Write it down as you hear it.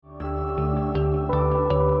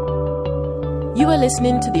You are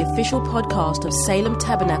listening to the official podcast of Salem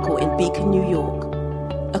Tabernacle in Beacon, New York,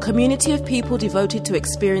 a community of people devoted to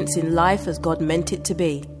experiencing life as God meant it to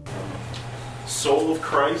be. Soul of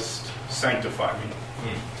Christ, sanctify me.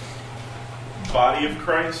 Body of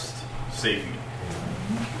Christ, save me.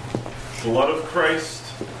 Blood of Christ,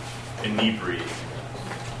 inebriate me.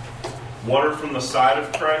 Water from the side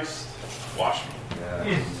of Christ, wash me.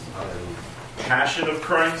 Yes. Passion of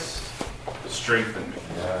Christ, strengthen me.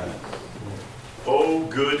 Yes. O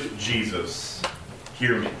good Jesus,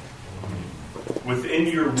 hear me. Within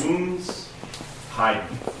your wounds, hide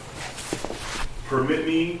me. Permit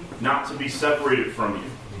me not to be separated from you.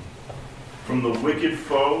 From the wicked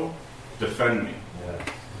foe, defend me. Yes.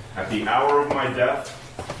 At the hour of my death,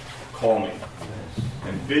 call me.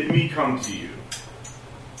 And bid me come to you,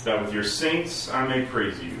 that with your saints I may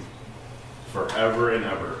praise you forever and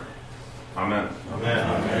ever. Amen. Amen.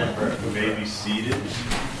 Amen. You may be seated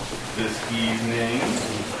this evening.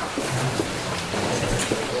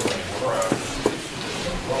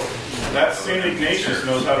 That St. Ignatius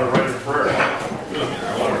knows how to write a prayer.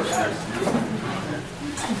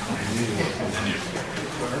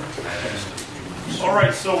 All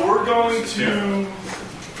right, so we're going to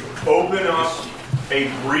open up a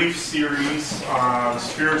brief series on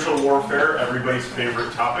spiritual warfare, everybody's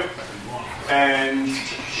favorite topic. And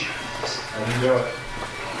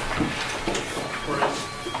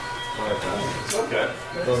it's okay.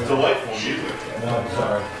 It's delightful music. No, I'm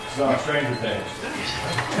sorry. It's not Stranger Things.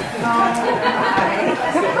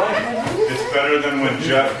 It's better than when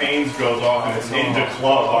Jeff Haynes goes off and it's into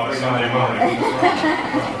club on a Sunday morning.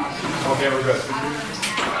 Okay, we're good.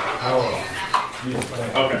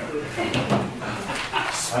 Okay.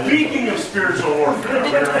 Speaking of spiritual warfare,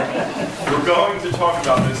 we're going to talk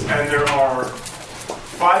about this, and there are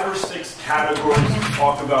 5 or 6 categories to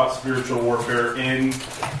talk about spiritual warfare in.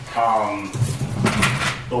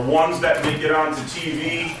 The ones that make it onto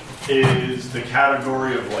TV is the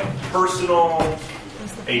category of like personal,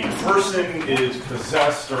 a person is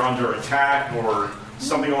possessed or under attack or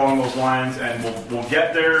something along those lines, and we'll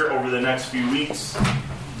get there over the next few weeks.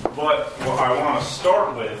 But what I want to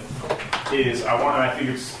start with is I think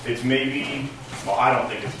it's maybe, well, I don't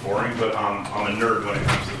think it's boring, but I'm a nerd when it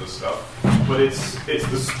comes to this stuff. But it's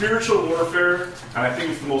the spiritual warfare, and I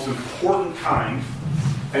think it's the most important kind,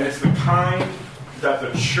 and it's the kind that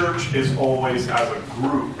the church is always, as a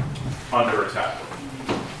group, under attack.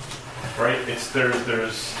 Right?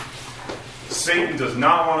 There's Satan does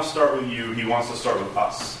not want to start with you, he wants to start with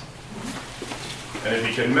us. And if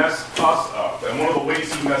he can mess us up, and one of the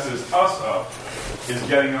ways he messes us up is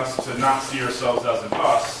getting us to not see ourselves as an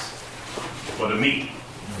us, but a me.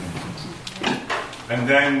 And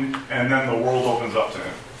then the world opens up to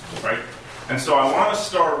him, right? And so I want to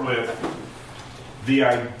start with the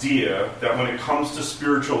idea that when it comes to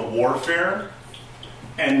spiritual warfare,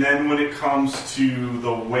 and then when it comes to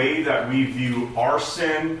the way that we view our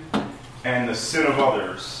sin and the sin of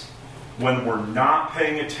others, when we're not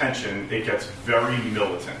paying attention, it gets very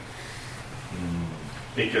militant.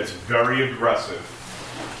 It gets very aggressive.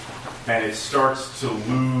 And it starts to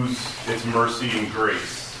lose its mercy and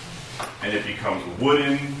grace. And it becomes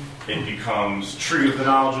wooden. It becomes tree of the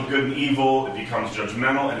knowledge of good and evil. It becomes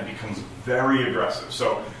judgmental. And it becomes very aggressive.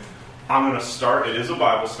 So I'm going to start. It is a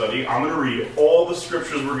Bible study. I'm going to read all the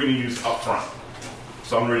scriptures we're going to use up front.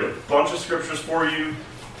 So I'm going to read a bunch of scriptures for you.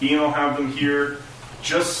 Ian will have them here.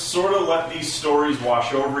 Just sort of let these stories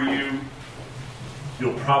wash over you.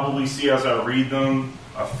 You'll probably see as I read them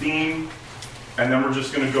a theme. And then we're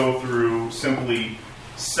just going to go through simply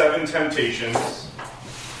 7 temptations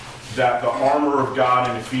that the armor of God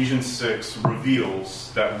in Ephesians 6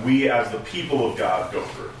 reveals that we as the people of God go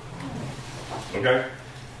through. Okay?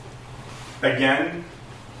 Again,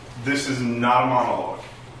 this is not a monologue.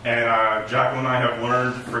 And Jacqueline and I have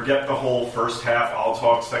learned, forget the whole first half, I'll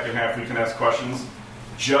talk, second half we can ask questions.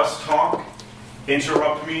 Just talk,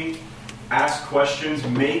 interrupt me, ask questions,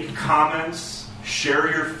 make comments, share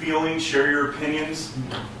your feelings, share your opinions.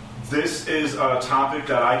 This is a topic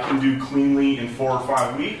that I can do cleanly in 4 or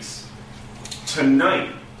 5 weeks.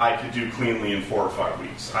 Tonight, I could do cleanly in 4 or 5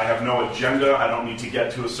 weeks. I have no agenda. I don't need to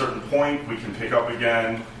get to a certain point. We can pick up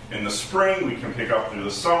again in the spring. We can pick up through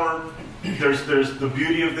the summer. There's the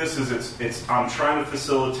beauty of this is it's I'm trying to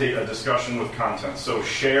facilitate a discussion with content. So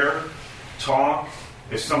share, talk.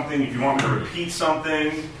 If you want me to repeat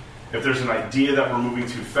something, if there's an idea that we're moving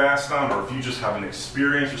too fast on, or if you just have an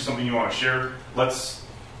experience or something you want to share, let's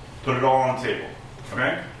put it all on the table.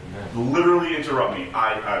 Okay? Amen. Literally interrupt me.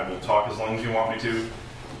 I will talk as long as you want me to,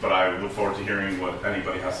 but I look forward to hearing what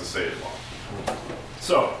anybody has to say as well.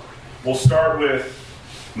 So, we'll start with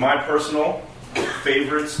my personal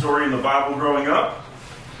favorite story in the Bible growing up,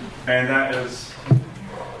 and that is...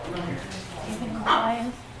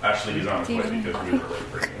 Actually, he's on his way because we were late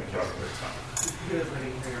for him. He was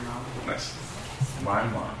waiting for your mom. Nice. My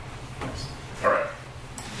mom. Nice. All right.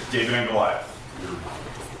 David and Goliath.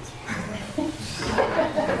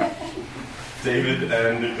 David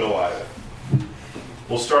and Goliath.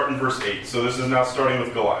 We'll start in verse 8. So this is now starting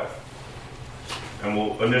with Goliath. And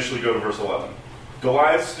we'll initially go to verse 11.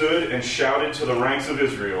 Goliath stood and shouted to the ranks of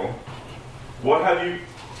Israel,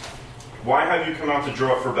 why have you come out to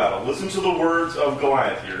draw up for battle? Listen to the words of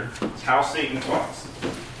Goliath here. It's how Satan talks.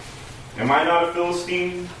 Am I not a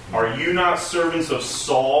Philistine? Are you not servants of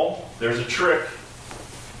Saul? There's a trick.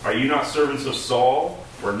 Are you not servants of Saul?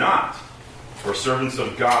 We're not. We're servants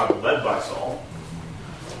of God led by Saul.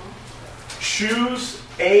 Choose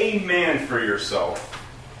a man for yourself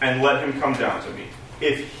and let him come down to me.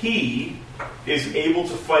 If he is able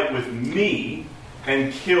to fight with me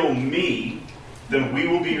and kill me, then we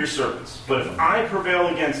will be your servants. But if I prevail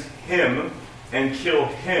against him and kill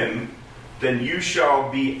him, then you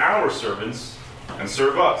shall be our servants and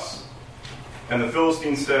serve us. And the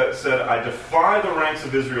Philistine said, I defy the ranks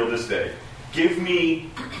of Israel this day. Give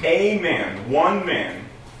me a man, one man,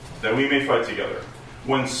 that we may fight together.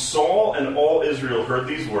 When Saul and all Israel heard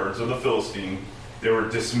these words of the Philistine, they were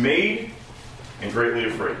dismayed and greatly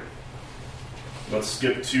afraid. Let's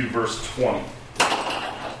skip to verse 20.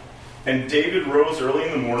 And David rose early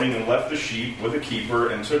in the morning and left the sheep with a keeper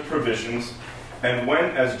and took provisions and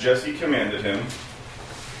went as Jesse commanded him.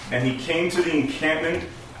 And he came to the encampment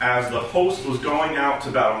as the host was going out to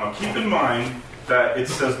battle. Now keep in mind that it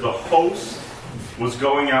says the host was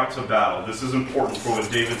going out to battle. This is important for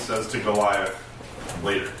what David says to Goliath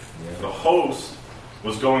later. The host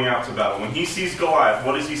was going out to battle. When he sees Goliath,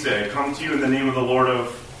 what does he say? I come to you in the name of the Lord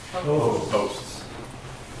of hosts.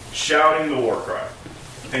 Shouting the war cry.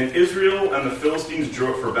 And Israel and the Philistines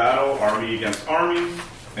drew up for battle, army against army.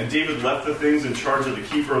 And David left the things in charge of the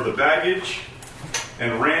keeper of the baggage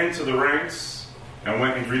and ran to the ranks and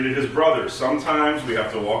went and greeted his brothers. Sometimes we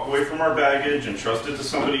have to walk away from our baggage and trust it to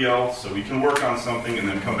somebody else so we can work on something and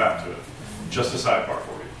then come back to it. Just a sidebar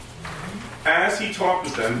for you. As he talked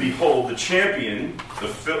with them, behold, the champion,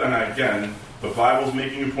 and again, the Bible's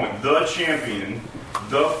making a point, the champion,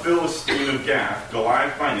 the Philistine of Gath,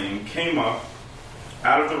 Goliath by name, came up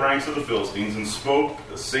out of the ranks of the Philistines and spoke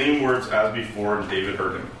the same words as before, and David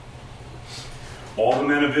heard him. All the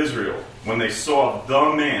men of Israel, when they saw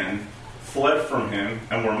the man, fled from him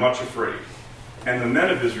and were much afraid. And the men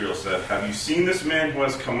of Israel said, have you seen this man who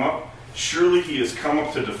has come up? Surely he has come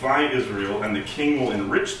up to defy Israel, and the king will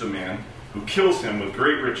enrich the man who kills him with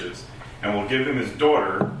great riches, and will give him his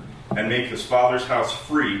daughter, and make his father's house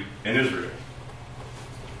free in Israel.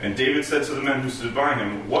 And David said to the men who stood by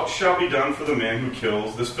him, what shall be done for the man who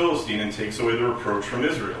kills this Philistine and takes away the reproach from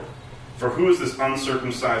Israel? For who is this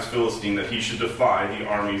uncircumcised Philistine that he should defy the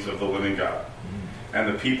armies of the living God? And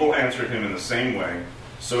the people answered him in the same way,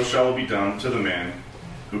 so shall it be done to the man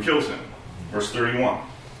who kills him. Verse 31.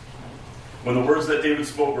 When the words that David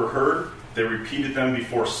spoke were heard, they repeated them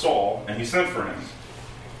before Saul, and he sent for him.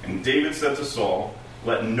 And David said to Saul,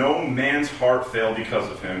 let no man's heart fail because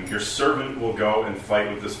of him. Your servant will go and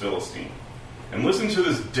fight with this Philistine. And listen to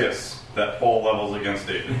this diss that Paul levels against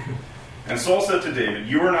David. And Saul said to David,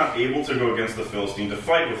 you are not able to go against the Philistine to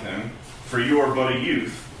fight with him, for you are but a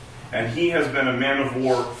youth, and he has been a man of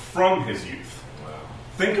war from his youth. Wow.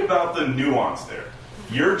 Think about the nuance there.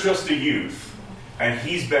 You're just a youth, and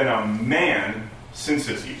he's been a man since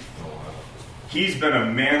his youth. He's been a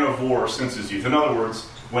man of war since his youth. In other words,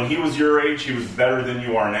 when he was your age, he was better than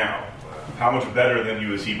you are now. How much better than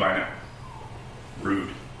you is he by now? Rude.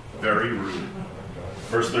 Very rude.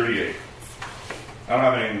 Verse 38. I don't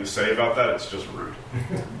have anything to say about that. It's just rude.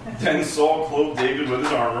 Then Saul clothed David with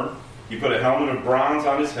his armor. He put a helmet of bronze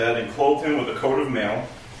on his head and clothed him with a coat of mail.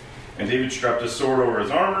 And David strapped a sword over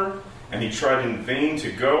his armor, and he tried in vain to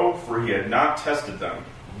go, for he had not tested them.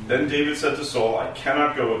 Then David said to Saul, I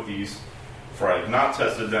cannot go with these, for I have not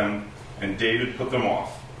tested them. And David put them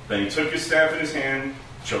off. Then he took his staff in his hand,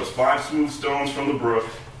 chose 5 smooth stones from the brook,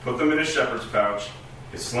 put them in his shepherd's pouch,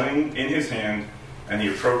 his sling in his hand, and he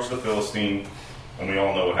approached the Philistine, and we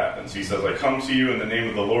all know what happens. He says, I come to you in the name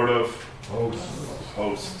of the Lord of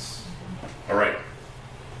hosts. All right.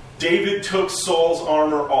 David took Saul's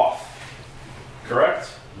armor off.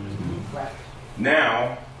 Correct? Mm-hmm.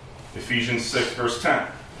 Now, Ephesians 6, verse 10.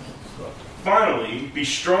 Finally, be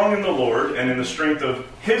strong in the Lord and in the strength of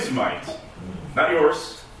his might, not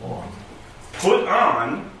yours. Put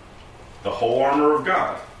on the whole armor of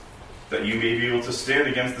God, that you may be able to stand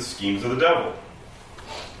against the schemes of the devil.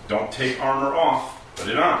 Don't take armor off, put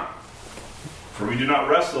it on. For we do not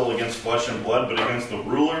wrestle against flesh and blood, but against the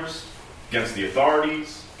rulers, against the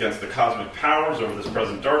authorities, against the cosmic powers over this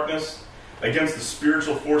present darkness, against the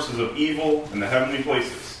spiritual forces of evil in the heavenly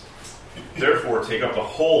places. Therefore, take up the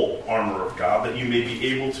whole armor of God, that you may be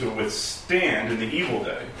able to withstand in the evil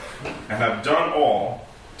day, and have done all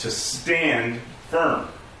to stand firm.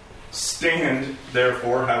 Stand,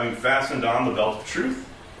 therefore, having fastened on the belt of truth,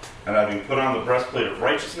 and having put on the breastplate of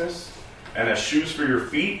righteousness, and as shoes for your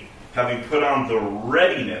feet, having put on the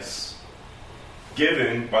readiness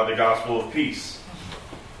given by the gospel of peace.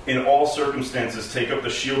 In all circumstances, take up the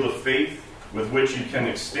shield of faith, with which you can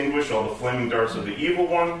extinguish all the flaming darts of the evil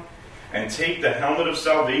one, and take the helmet of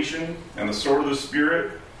salvation and the sword of the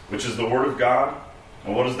Spirit, which is the word of God.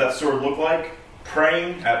 And what does that sword look like?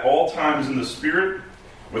 Praying at all times in the Spirit,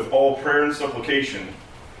 with all prayer and supplication.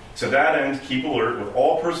 To that end, keep alert with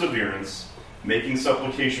all perseverance, making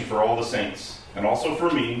supplication for all the saints, and also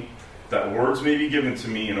for me, that words may be given to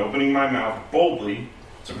me in opening my mouth boldly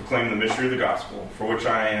to proclaim the mystery of the gospel, for which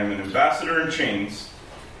I am an ambassador in chains,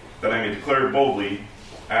 that I may declare it boldly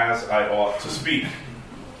as I ought to speak.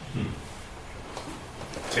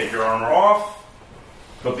 Take your armor off,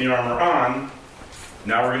 put the armor on.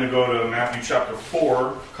 Now we're going to go to Matthew chapter 4,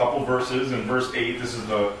 a couple verses. In verse 8, this is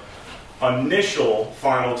the initial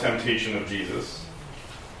final temptation of Jesus.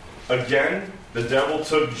 Again, the devil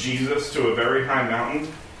took Jesus to a very high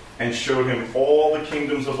mountain and showed him all the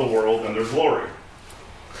kingdoms of the world and their glory.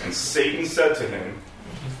 And Satan said to him,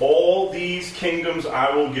 all these kingdoms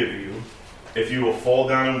I will give you, if you will fall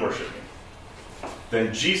down and worship me.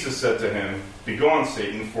 Then Jesus said to him, Begone,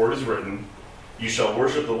 Satan, for it is written, You shall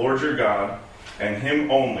worship the Lord your God, and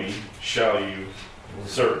him only shall you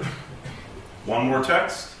serve. One more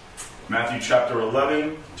text, Matthew chapter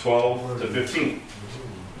 11, 12 to 15.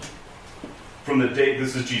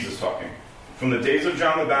 This is Jesus talking. From the days of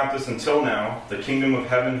John the Baptist until now, the kingdom of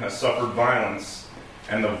heaven has suffered violence,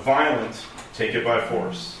 and the violent take it by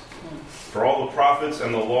force. For all the prophets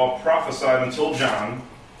and the law prophesied until John,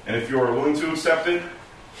 and if you are willing to accept it,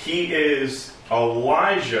 he is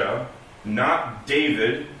Elijah, not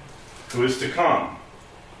David, who is to come.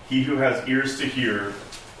 He who has ears to hear,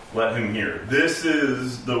 let him hear. This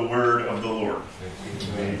is the word of the Lord.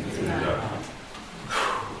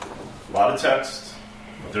 A lot of text,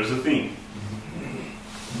 but there's a theme.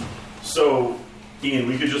 So, Ian,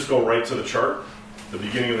 we could just go right to the chart, the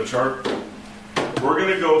beginning of the chart. We're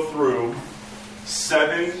going to go through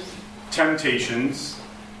 7 temptations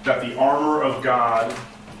that the armor of God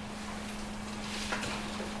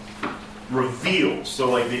reveals. So,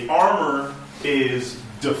 like, the armor is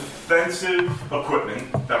defensive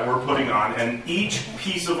equipment that we're putting on, and each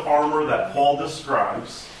piece of armor that Paul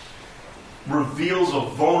describes reveals a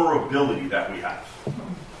vulnerability that we have.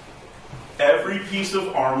 Every piece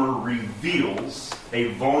of armor reveals a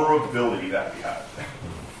vulnerability that we have.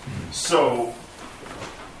 So,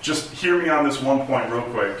 just hear me on this one point real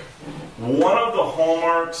quick. One of the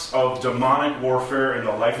hallmarks of demonic warfare in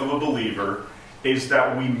the life of a believer is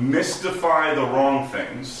that we mystify the wrong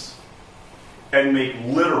things and make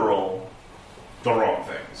literal the wrong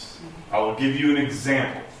things. I will give you an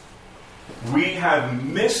example. We have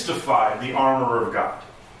mystified the armor of God.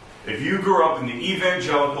 If you grew up in the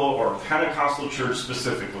evangelical or Pentecostal church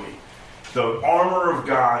specifically, the armor of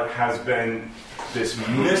God has been this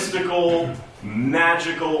mystical,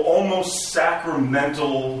 magical, almost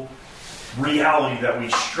sacramental reality that we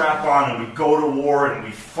strap on and we go to war and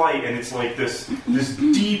we fight, and it's like this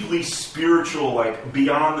deeply spiritual, like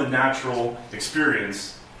beyond the natural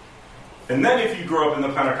experience. And then if you grew up in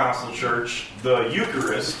the Pentecostal church, the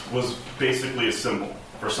Eucharist was basically a symbol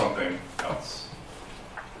for something else.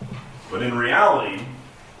 But in reality,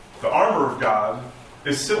 the armor of God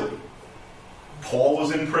is silly. Paul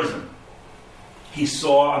was in prison. He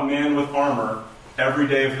saw a man with armor every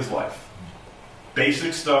day of his life.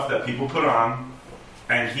 Basic stuff that people put on,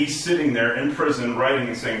 and he's sitting there in prison writing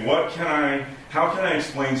and saying, how can I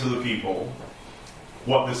explain to the people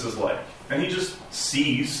what this is like? And he just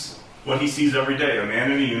sees what he sees every day, a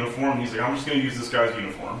man in a uniform. He's like, I'm just going to use this guy's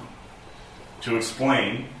uniform to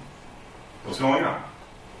explain what's going on.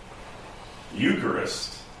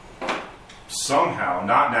 Eucharist, somehow,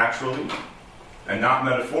 not naturally and not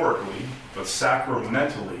metaphorically, but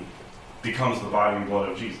sacramentally, becomes the body and blood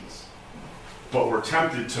of Jesus. But we're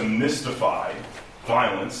tempted to mystify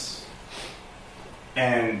violence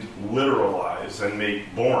and literalize and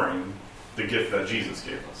make boring the gift that Jesus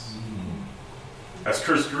gave us. As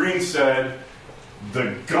Chris Green said,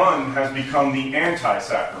 the gun has become the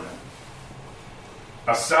anti-sacrament.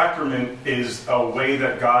 A sacrament is a way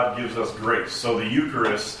that God gives us grace. So the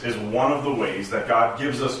Eucharist is one of the ways that God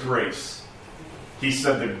gives us grace. He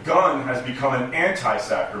said the gun has become an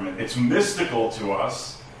anti-sacrament. It's mystical to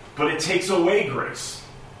us, but it takes away grace.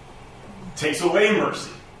 It takes away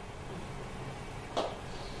mercy.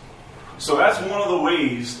 So that's one of the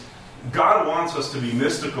ways God wants us to be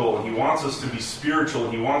mystical, and He wants us to be spiritual,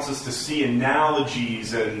 and He wants us to see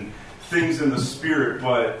analogies and things in the Spirit,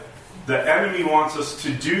 but the enemy wants us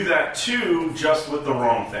to do that too, just with the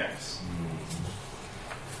wrong things.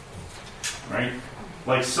 Right?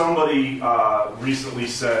 Like somebody recently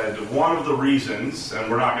said, one of the reasons, and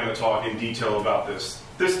we're not going to talk in detail about this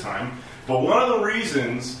time, but one of the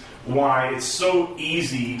reasons why it's so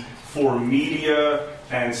easy for media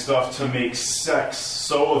and stuff to make sex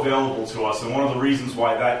so available to us, and one of the reasons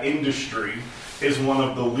why that industry is one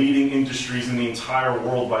of the leading industries in the entire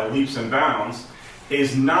world by leaps and bounds,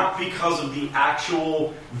 is not because of the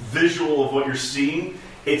actual visual of what you're seeing.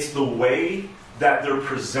 It's the way that they're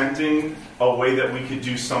presenting a way that we could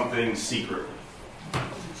do something secretly.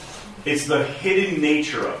 It's the hidden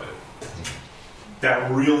nature of it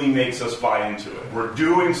that really makes us buy into it. We're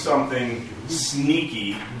doing something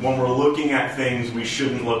sneaky when we're looking at things we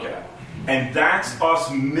shouldn't look at. And that's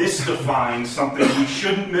us mystifying something we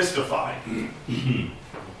shouldn't mystify.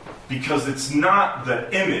 Because it's not the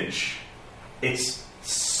image, it's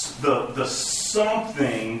the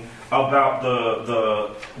something about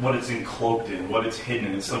the what it's encloaked in, what it's hidden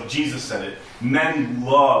in. It's like Jesus said it. Men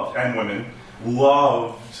loved, and women,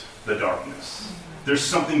 loved the darkness. There's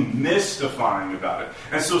something mystifying about it.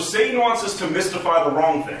 And so Satan wants us to mystify the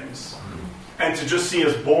wrong things and to just see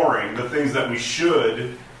as boring the things that we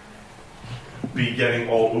should be getting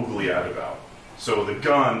all oogly eyed about. So the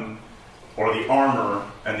gun or the armor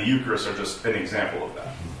and the Eucharist are just an example of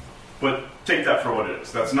that. But take that for what it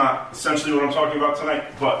is. That's not essentially what I'm talking about tonight.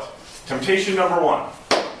 But temptation number 1.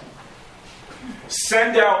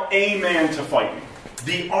 Send out a man to fight me.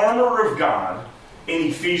 The armor of God in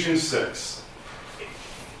Ephesians 6.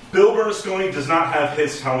 Bill Bernasconi does not have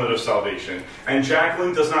his helmet of salvation. And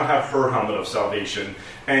Jacqueline does not have her helmet of salvation.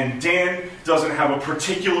 And Dan doesn't have a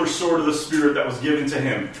particular sword of the Spirit that was given to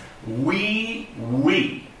him. We,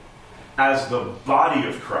 as the body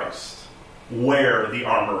of Christ, wear the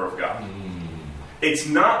armor of God. It's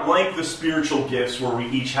not like the spiritual gifts where we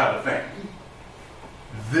each have a thing.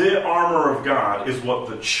 The armor of God is what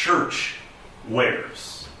the church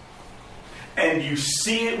wears. And you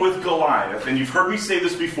see it with Goliath, and you've heard me say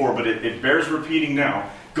this before, but it bears repeating now.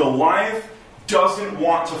 Goliath doesn't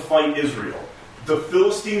want to fight Israel. The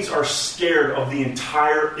Philistines are scared of the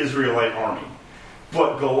entire Israelite army.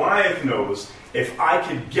 But Goliath knows, if I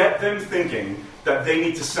could get them thinking that they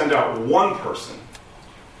need to send out one person,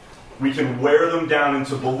 we can wear them down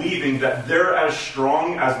into believing that they're as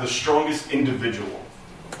strong as the strongest individual.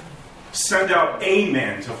 Send out a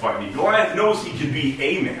man to fight me. Goliath knows he could be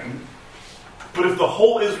a man. But if the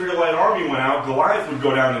whole Israelite army went out, Goliath would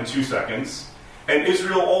go down in 2 seconds. And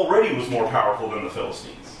Israel already was more powerful than the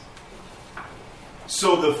Philistines.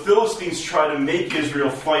 So the Philistines try to make Israel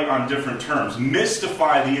fight on different terms.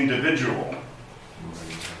 Mystify the individual.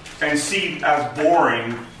 And see as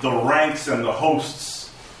boring the ranks and the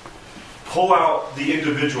hosts. Pull out the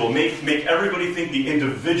individual. Make everybody think the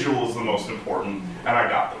individual is the most important. And I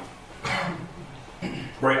got them.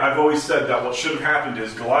 Right? I've always said that what should have happened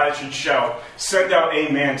is Goliath should shout, "Send out a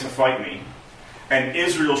man to fight me." And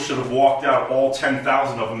Israel should have walked out, all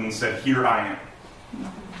 10,000 of them, and said, "Here I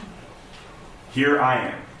am. Here I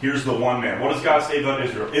am. Here's the one man." What does God say about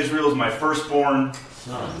Israel? Israel is my firstborn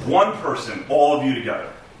son. One person, all of you together.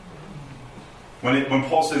 When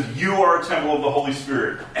Paul says, "You are a temple of the Holy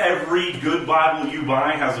Spirit," every good Bible you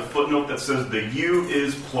buy has a footnote that says the "you"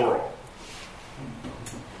 is plural.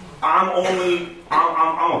 I'm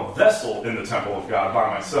a vessel in the temple of God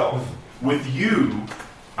by myself. With you,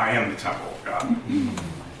 I am the temple of God.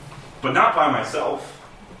 But not by myself.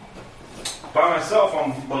 By myself,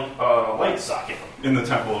 I'm like a light socket in the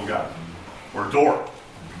temple of God. Or a door.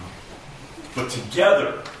 But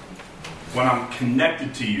together, when I'm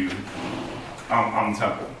connected to you, I'm the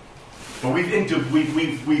temple. But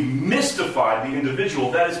we've mystified the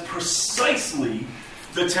individual. That is precisely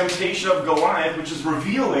the temptation of Goliath, which is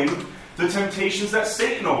revealing the temptations that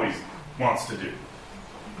Satan always wants to do.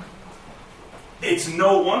 It's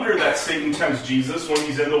no wonder that Satan tempts Jesus when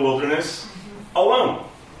he's in the wilderness alone.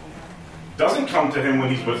 Doesn't come to him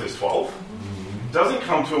when he's with his 12. Doesn't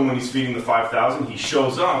come to him when he's feeding the 5,000. He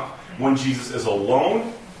shows up when Jesus is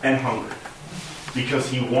alone and hungry. Because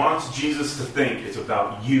he wants Jesus to think it's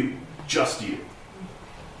about you. Just you.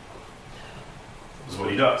 is what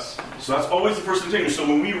he does. So that's always the first container. So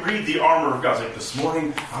when we read the armor of God, it's like, this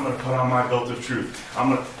morning, I'm going to put on my belt of truth.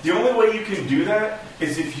 The only way you can do that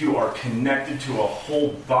is if you are connected to a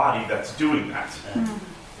whole body that's doing that.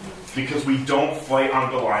 Because we don't fight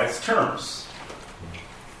on Goliath's terms.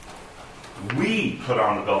 We put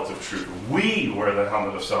on the belt of truth. We wear the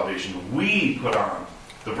helmet of salvation. We put on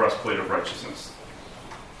the breastplate of righteousness.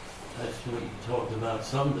 That's what you talked about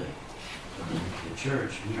Sunday. The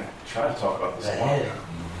church, we try to talk about this the a lot. head.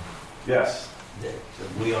 Yes. That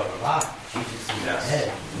we are the body. Jesus is Yes. the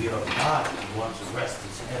head. We are the body. He wants to rest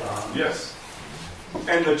his head on. Yes.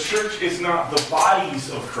 And the church is not the bodies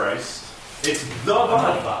of Christ. It's the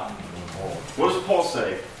body. What does Paul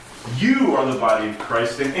say? You are the body of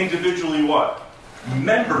Christ, and individually what?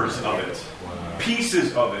 Members of it.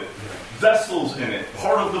 Pieces of it. Vessels in it.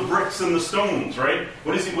 Part of the bricks and the stones, right?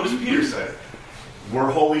 What does Peter say?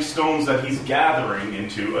 We're holy stones that he's gathering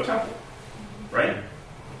into a temple. Right?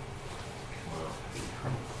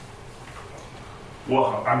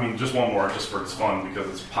 Well, I mean, just one more, just for it's fun, because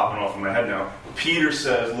it's popping off in my head now. Peter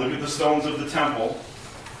says, look at the stones of the temple.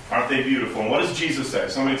 Aren't they beautiful? And what does Jesus say?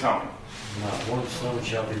 Somebody tell me. Not one stone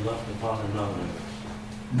shall be left upon another.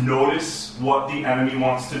 Notice what the enemy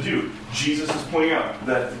wants to do. Jesus is pointing out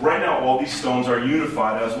that right now all these stones are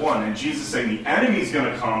unified as one. And Jesus is saying the enemy's going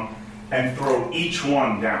to come and throw each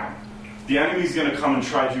one down. The enemy's going to come and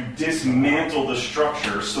try to dismantle the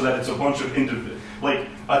structure so that it's a bunch of individuals. Like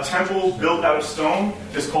a temple built out of stone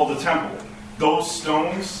is called a temple. Those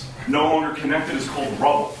stones no longer connected is called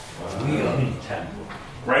rubble. We are the temple.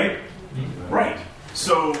 Right? Right.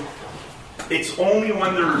 So it's only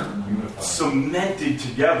when they're cemented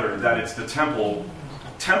together that it's the temple.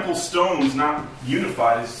 Temple stones not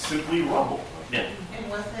unified is simply rubble. Yeah. And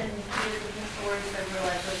wasn't it in Peter's story that we're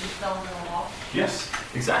like living stones in a wall? Yes,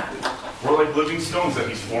 exactly. We're like living stones that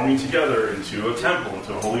he's forming together into a temple,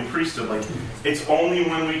 into a holy priesthood. Like, it's only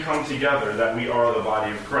when we come together that we are the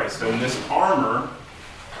body of Christ. And this armor,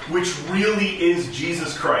 which really is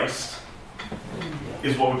Jesus Christ,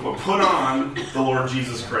 is what we put on the Lord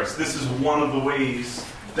Jesus Christ. This is one of the ways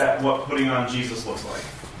that what putting on Jesus looks like.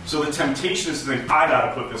 So the temptation is to think, I got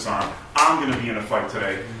to put this on. I'm going to be in a fight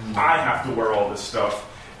today. I have to wear all this stuff.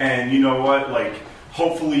 And you know what? Like,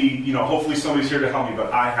 hopefully somebody's here to help me,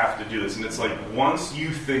 but I have to do this. And it's like, once you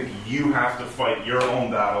think you have to fight your own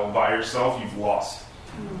battle by yourself, you've lost.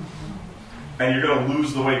 And you're going to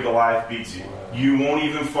lose the way Goliath beats you. You won't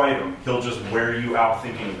even fight him. He'll just wear you out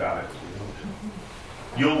thinking about it.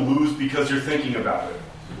 You'll lose because you're thinking about it.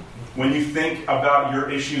 When you think about your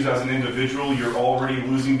issues as an individual, you're already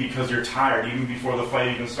losing because you're tired, even before the fight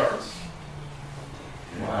even starts.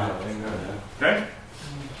 Wow. Okay?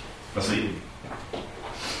 Let's see.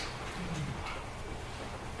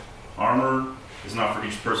 Armor is not for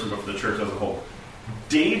each person, but for the church as a whole.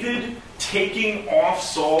 David taking off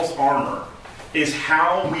Saul's armor is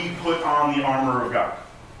how we put on the armor of God.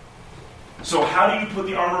 So how do you put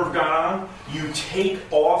the armor of God on? You take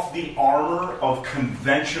off the armor of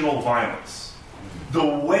conventional violence. The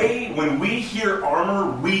way, when we hear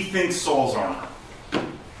armor, we think Saul's armor.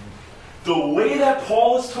 The way that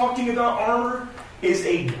Paul is talking about armor is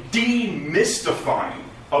a demystifying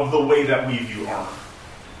of the way that we view armor.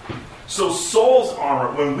 So Saul's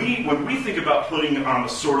armor, when we think about putting on the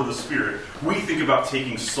sword of the Spirit, we think about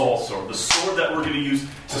taking Saul's sword, the sword that we're going to use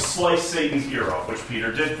to slice Satan's ear off, which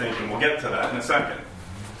Peter did think, and we'll get to that in a second.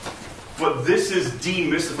 But this is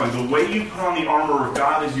demystifying. The way you put on the armor of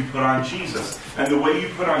God is you put on Jesus. And the way you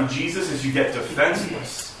put on Jesus is you get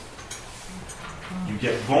defenseless. You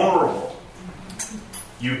get vulnerable.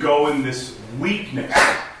 You go in this weakness.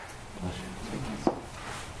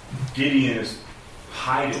 Gideon is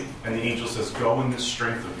hiding, and the angel says, go in this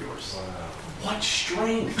strength of yours. What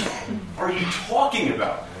strength are you talking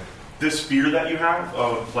about? This fear that you have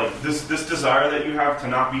of, like, this desire that you have to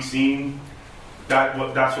not be seen,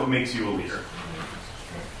 that's what makes you a leader.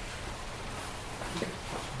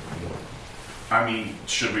 I mean,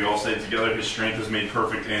 should we all say it together? His strength is made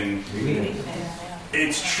perfect in...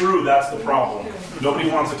 It's true, that's the problem. Nobody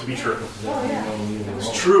wants it to be true.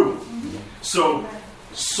 It's true. So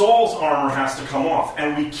Saul's armor has to come off,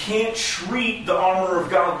 and we can't treat the armor of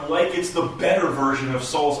God like it's the better version of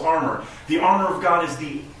Saul's armor. The armor of God is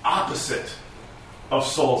the opposite of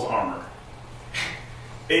Saul's armor.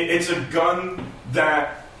 It's a gun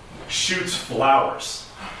that shoots flowers.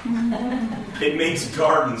 It makes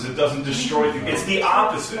gardens. It doesn't destroy things. It's the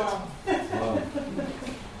opposite.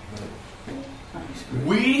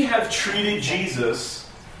 We have treated Jesus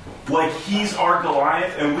like he's our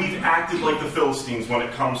Goliath, and we've acted like the Philistines when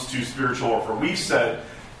it comes to spiritual warfare. We've said,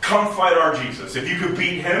 come fight our Jesus. If you could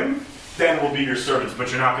beat him, then we'll be your servants,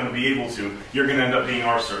 but you're not going to be able to. You're going to end up being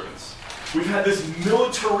our servants. We've had this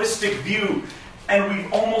militaristic view, and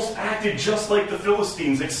we've almost acted just like the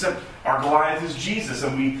Philistines, except our Goliath is Jesus,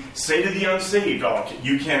 and we say to the unsaved, oh,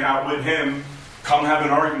 you can't outwit him. Come have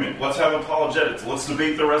an argument. Let's have apologetics. Let's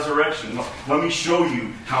debate the resurrection. Let me show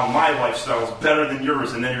you how my lifestyle is better than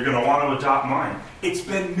yours, and then you're going to want to adopt mine. It's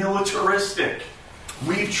been militaristic.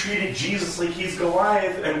 We've treated Jesus like he's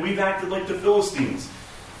Goliath, and we've acted like the Philistines.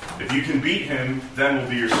 If you can beat him, then we'll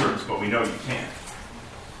be your servants, but we know you can't.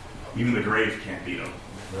 Even the grave can't beat him.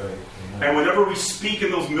 Right. And whenever we speak in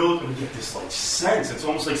those military, we get this sense. It's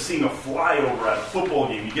almost like seeing a flyover at a football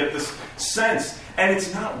game. You get this sense. And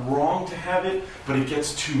it's not wrong to have it, but it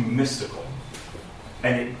gets too mystical.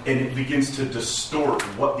 And it begins to distort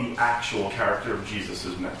what the actual character of Jesus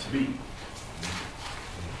is meant to be.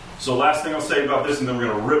 So last thing I'll say about this, and then we're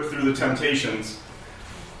going to rip through the temptations.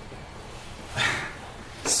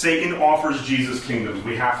 Satan offers Jesus kingdoms.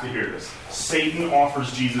 We have to hear this. Satan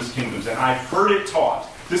offers Jesus kingdoms. And I've heard it taught.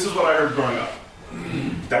 This is what I heard growing up.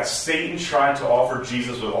 That Satan tried to offer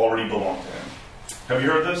Jesus what already belonged to him. Have you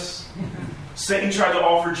heard this? Satan tried to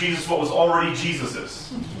offer Jesus what was already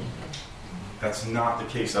Jesus's. That's not the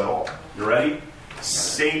case at all. You ready?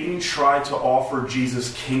 Satan tried to offer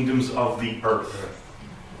Jesus kingdoms of the earth.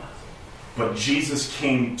 But Jesus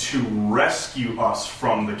came to rescue us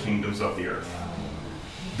from the kingdoms of the earth.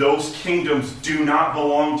 Those kingdoms do not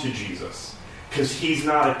belong to Jesus, because he's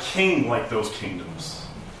not a king like those kingdoms.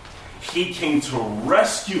 He came to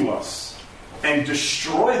rescue us and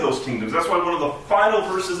destroy those kingdoms. That's why one of the final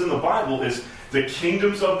verses in the Bible is the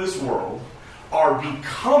kingdoms of this world are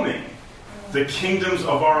becoming the kingdoms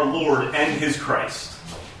of our Lord and his Christ.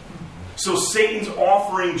 So Satan's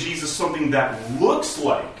offering Jesus something that looks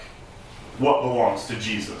like what belongs to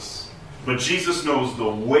Jesus. But Jesus knows the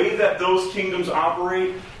way that those kingdoms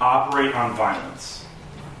operate on violence.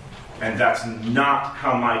 And that's not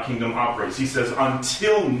how my kingdom operates. He says,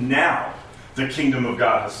 until now, the kingdom of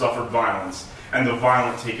God has suffered violence, and the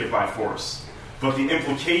violent take it by force. But the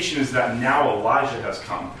implication is that now Elijah has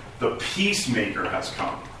come. The peacemaker has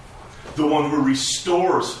come. The one who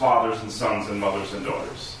restores fathers and sons and mothers and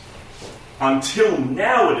daughters. Until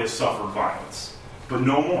now it has suffered violence, but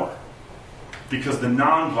no more. Because the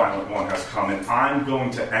non-violent one has come, and I'm going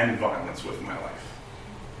to end violence with my life.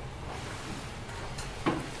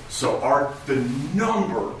 So the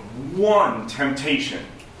number one temptation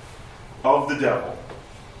of the devil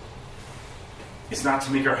is not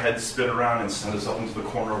to make our heads spin around and send us up into the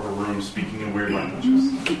corner of a room speaking in weird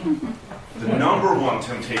languages. The number one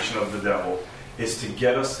temptation of the devil is to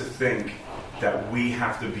get us to think that we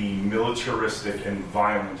have to be militaristic and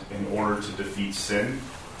violent in order to defeat sin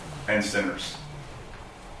and sinners.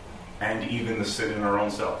 And even the sin in our own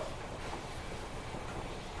self.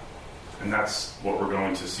 And that's what we're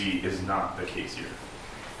going to see is not the case here.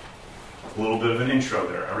 A little bit of an intro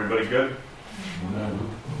there. Everybody good?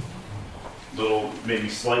 Little, maybe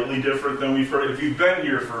slightly different than we've heard. If you've been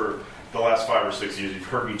here for the last 5 or 6 years, you've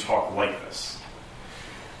heard me talk like this.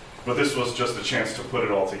 But this was just a chance to put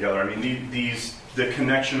it all together. I mean, the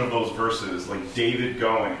connection of those verses, like David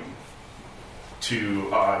going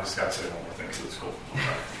to, I just got to say one more thing because it's cool.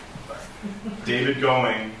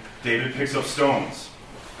 David picks up stones.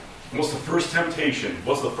 What's the first temptation?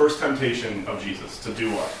 What's the first temptation of Jesus? To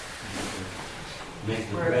do what? Make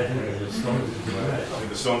the bread into the stones into bread. Make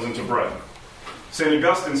the stones into bread. St.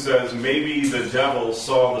 Augustine says, maybe the devil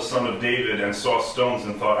saw the son of David and saw stones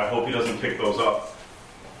and thought, I hope he doesn't pick those up,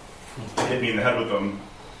 hit me in the head with them,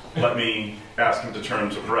 let me ask him to turn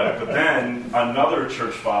them to bread. But then another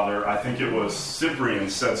church father, I think it was Cyprian,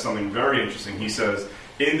 said something very interesting. He says,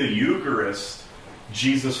 in the Eucharist,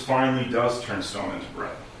 Jesus finally does turn stone into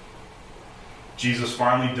bread. Jesus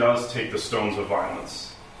finally does take the stones of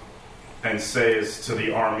violence and says to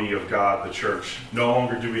the army of God, the church, no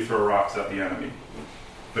longer do we throw rocks at the enemy,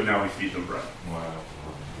 but now we feed them bread. Wow.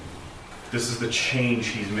 This is the change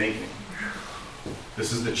he's making.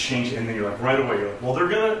 This is the change, and then you're like, right away, you're like, well, they're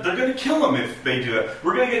gonna kill him if they do that.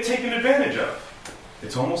 We're gonna get taken advantage of.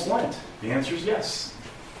 It's almost Lent. The answer is yes.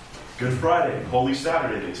 Good Friday, Holy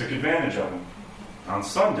Saturday, they took advantage of him. On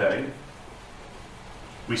Sunday,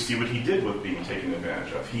 we see what he did with being taken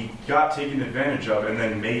advantage of. He got taken advantage of and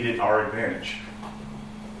then made it our advantage.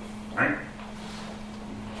 Right?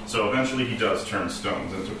 So eventually he does turn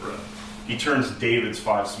stones into bread. He turns David's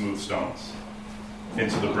 5 smooth stones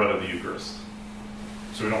into the bread of the Eucharist.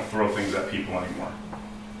 So we don't throw things at people anymore.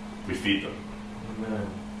 We feed them. Amen.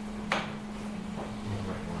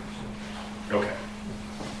 Okay.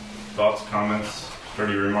 Thoughts, comments,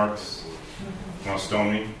 dirty remarks? Want to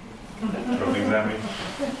stone me? Throw things at me?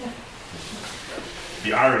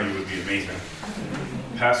 The irony would be amazing.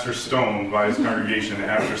 Pastor stoned by his congregation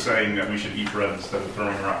after saying that we should eat bread instead of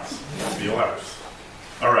throwing rocks. It'd be hilarious.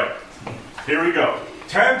 All right, here we go.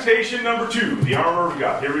 Temptation number 2, the armor of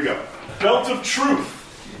God. Here we go. Belt of truth.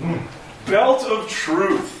 Belt of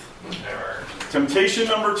truth. Temptation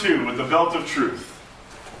number 2 with the belt of truth.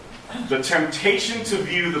 The temptation to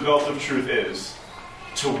view the belt of truth is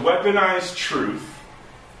to weaponize truth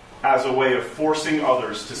as a way of forcing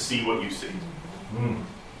others to see what you see.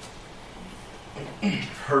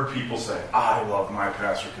 I've heard people say, I love my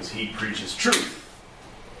pastor because he preaches truth.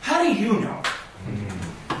 How do you know?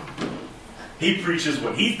 He preaches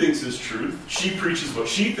what he thinks is truth. She preaches what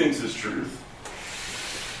she thinks is truth.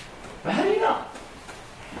 But how do you know?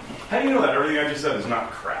 How do you know that everything I just said is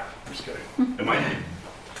not crap? I'm just kidding. It might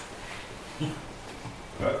be.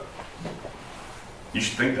 But you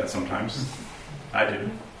should think that sometimes. I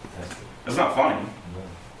do. It's not funny.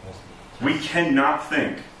 We cannot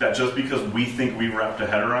think that just because we think we wrapped a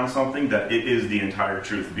head around something that it is the entire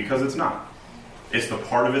truth, because it's not. It's the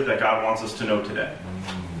part of it that God wants us to know today.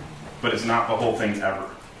 But it's not the whole thing ever.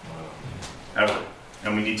 Ever.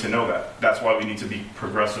 And we need to know that. That's why we need to be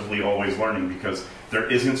progressively always learning, because there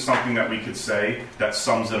isn't something that we could say that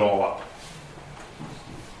sums it all up.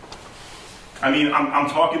 I mean, I'm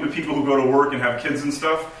talking to people who go to work and have kids and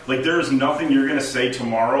stuff. Like, there is nothing you're going to say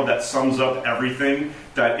tomorrow that sums up everything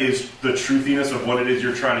that is the truthiness of what it is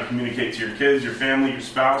you're trying to communicate to your kids, your family, your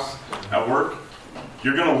spouse, at work.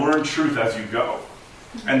 You're going to learn truth as you go.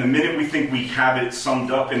 And the minute we think we have it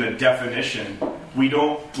summed up in a definition, we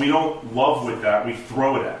don't love with that. We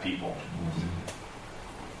throw it at people.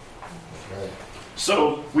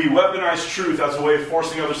 So we weaponize truth as a way of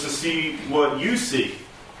forcing others to see what you see.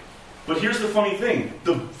 But here's the funny thing.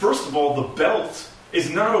 First of all, the belt is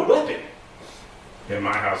not a weapon. In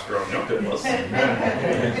my house growing up, it was. In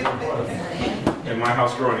my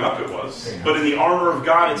house growing up, it was. But in the armor of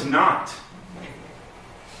God, it's not.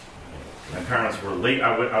 My parents were late.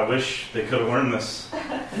 I wish they could have learned this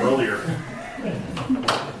earlier.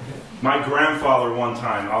 My grandfather one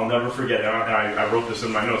time, I'll never forget, and I wrote this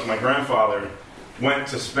in my notes, my grandfather went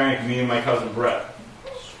to spank me and my cousin Brett.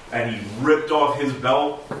 And he ripped off his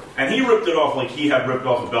belt. And he ripped it off like he had ripped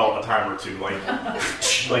off a belt a time or two. Like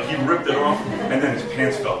he ripped it off, and then his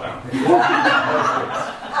pants fell down.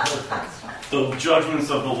 The judgments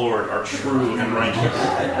of the Lord are true and righteous.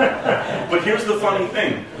 But here's the funny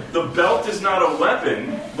thing. The belt is not a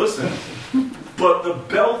weapon. Listen. But the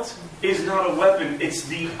belt is not a weapon. It's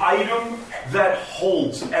the item that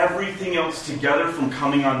holds everything else together from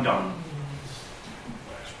coming undone.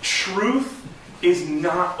 Truth is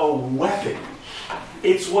not a weapon.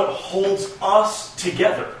 It's what holds us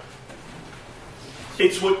together.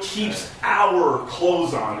 It's what keeps our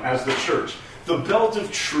clothes on as the church. The belt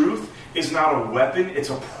of truth is not a weapon, it's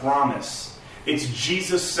a promise. It's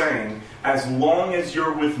Jesus saying, as long as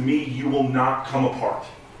you're with me, you will not come apart.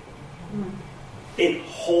 It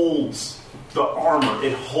holds the armor.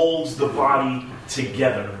 It holds the body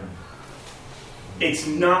together. It's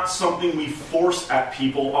not something we force at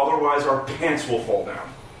people, otherwise our pants will fall down.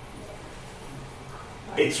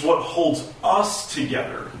 It's what holds us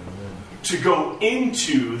together to go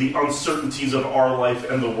into the uncertainties of our life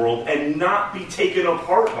and the world and not be taken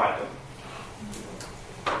apart by them.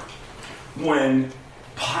 When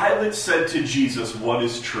Pilate said to Jesus, "What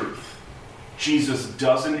is truth?" Jesus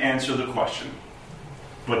doesn't answer the question,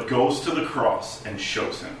 but goes to the cross and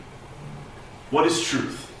shows him. What is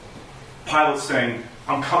truth? Pilate's saying,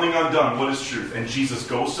 "I'm coming undone. What is truth?" And Jesus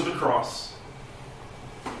goes to the cross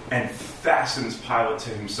and fastens Pilate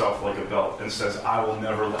to himself like a belt and says, "I will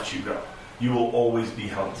never let you go. You will always be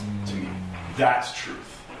held to me." That's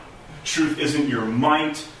truth. Truth isn't your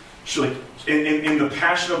might. In the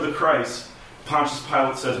Passion of the Christ, Pontius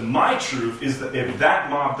Pilate says, "My truth is that if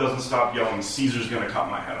that mob doesn't stop yelling, Caesar's going to cut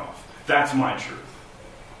my head off. That's my truth."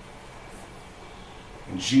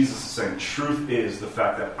 And Jesus is saying, truth is the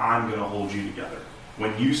fact that I'm going to hold you together.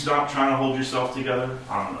 When you stop trying to hold yourself together,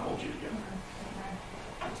 I'm going to hold you together.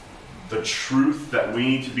 The truth that we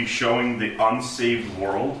need to be showing the unsaved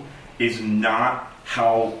world is not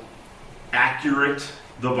how accurate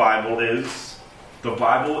the Bible is. The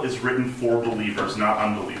Bible is written for believers, not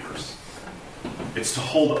unbelievers. It's to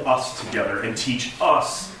hold us together and teach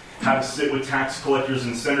us how to sit with tax collectors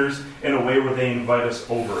and sinners in a way where they invite us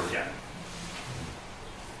over again.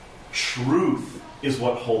 Truth is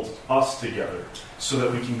what holds us together so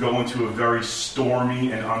that we can go into a very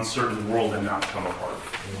stormy and uncertain world and not come apart.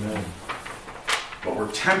 Amen. But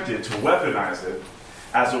we're tempted to weaponize it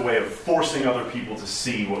as a way of forcing other people to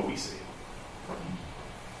see what we see.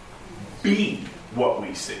 Be what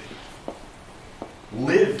we see.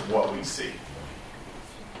 live what we see.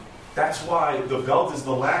 That's why the belt is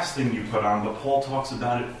the last thing you put on, but Paul talks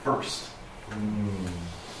about it first.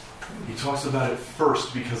 He talks about it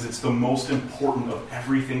first because it's the most important of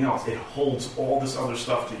everything else. It holds all this other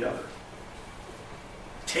stuff together.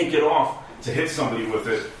 Take it off to hit somebody with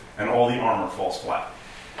it, and all the armor falls flat.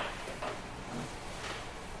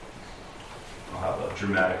 I'll have a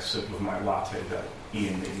dramatic sip of my latte that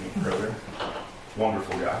Ian made me earlier.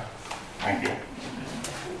 Wonderful guy. Thank you.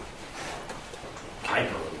 I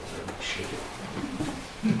go and shake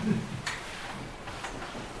it.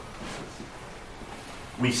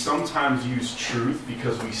 We sometimes use truth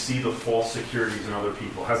because we see the false securities in other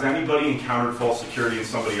people. Has anybody encountered false security in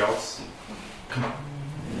somebody else? Come on.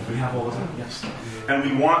 We have all the time. Yes. And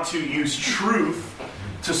we want to use truth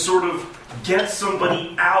to sort of get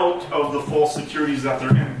somebody out of the false securities that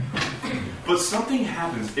they're in. But something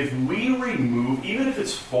happens. If we remove, even if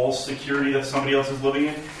it's false security that somebody else is living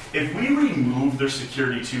in, if we remove their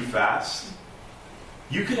security too fast,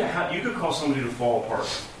 you could cause somebody to fall apart.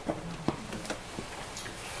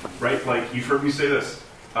 Right? Like, you've heard me say this.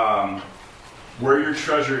 Where your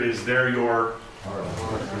treasure is, there your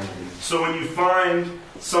heart. So when you find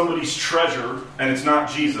somebody's treasure, and it's not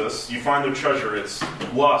Jesus, you find their treasure, it's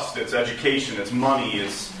lust, it's education, it's money,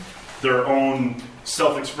 it's their own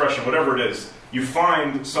self-expression, whatever it is. You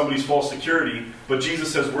find somebody's false security, but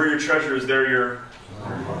Jesus says, where your treasure is, there your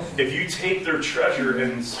heart. If you take their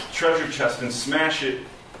treasure chest and smash it,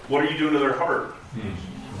 what are you doing to their heart?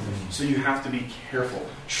 So you have to be careful.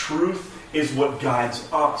 Truth is what guides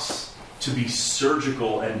us to be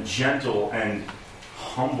surgical and gentle and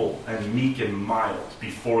humble and meek and mild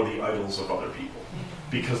before the idols of other people,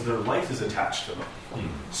 because their life is attached to them.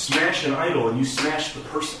 Smash an idol and you smash the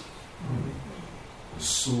person.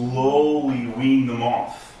 Slowly wean them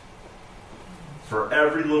off. For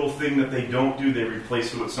every little thing that they don't do, they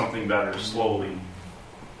replace it with something better, slowly.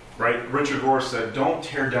 Right? Richard Rohr said, don't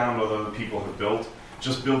tear down what other people have built,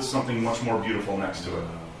 just build something much more beautiful next to it.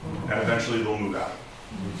 And eventually they'll move out.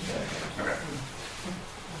 Okay.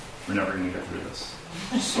 We're never going to get through this.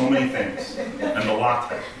 So many things. And the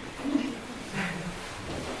latte.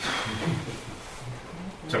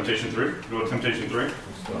 Temptation 3? Go to Temptation 3?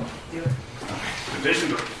 Temptation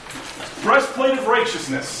 3. Breastplate of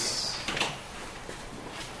righteousness.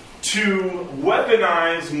 To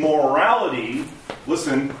weaponize morality,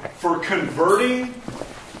 listen, for converting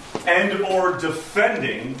and or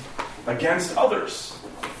defending against others.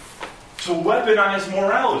 To weaponize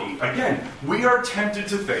morality. Again, we are tempted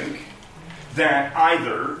to think that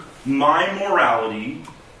either my morality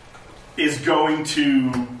is going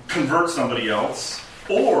to convert somebody else,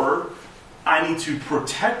 or I need to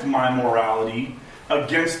protect my morality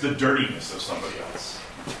against the dirtiness of somebody else.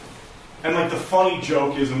 And like the funny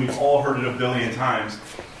joke is, and we've all heard it a billion times,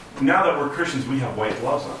 now that we're Christians, we have white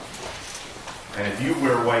gloves on. And if you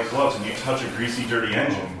wear white gloves and you touch a greasy, dirty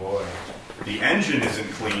engine, the engine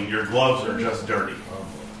isn't clean, your gloves are just dirty.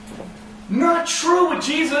 Not true with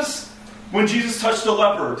Jesus. When Jesus touched a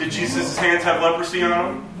leper, did Jesus' hands have leprosy on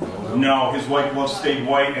them? No, his white gloves stayed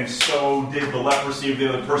white, and so did the leprosy of the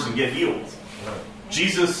other person get healed.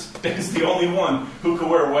 Jesus is the only one who could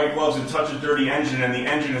wear white gloves and touch a dirty engine, and the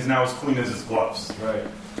engine is now as clean as his gloves.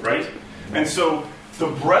 Right? And so, the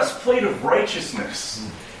breastplate of righteousness,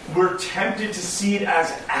 we're tempted to see it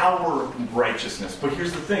as our righteousness. But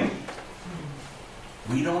here's the thing.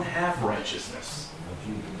 We don't have righteousness.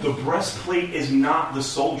 The breastplate is not the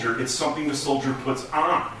soldier. It's something the soldier puts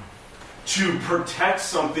on to protect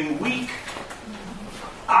something weak.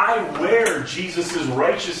 I wear Jesus'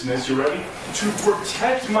 righteousness, you ready? To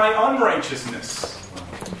protect my unrighteousness.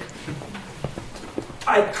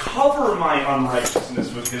 I cover my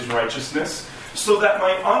unrighteousness with his righteousness so that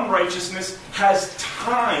my unrighteousness has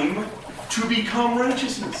time to become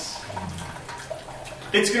righteousness.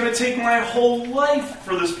 It's going to take my whole life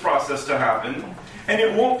for this process to happen. And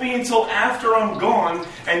it won't be until after I'm gone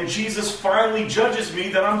and Jesus finally judges me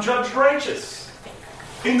that I'm judged righteous.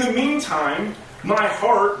 In the meantime, my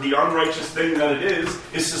heart, the unrighteous thing that it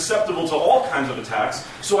is susceptible to all kinds of attacks.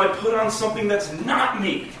 So I put on something that's not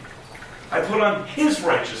me. I put on his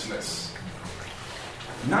righteousness,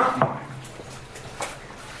 not mine.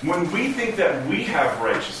 When we think that we have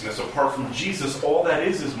righteousness apart from Jesus, all that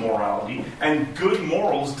is morality, and good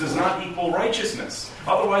morals does not equal righteousness.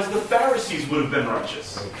 Otherwise, the Pharisees would have been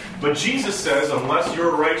righteous. But Jesus says, unless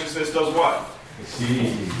your righteousness does what?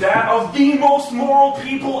 That of the most moral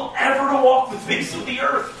people ever to walk the face of the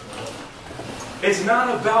earth. It's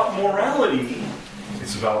not about morality,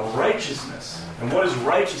 it's about righteousness. And what is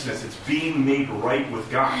righteousness? It's being made right with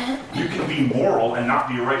God. You can be moral and not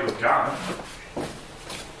be right with God.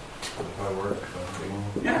 our work.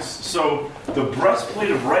 Yes, so the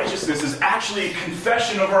breastplate of righteousness is actually a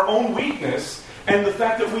confession of our own weakness and the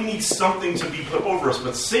fact that we need something to be put over us.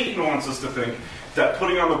 But Satan wants us to think that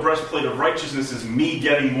putting on the breastplate of righteousness is me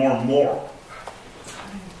getting more moral.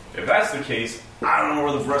 If that's the case, I don't know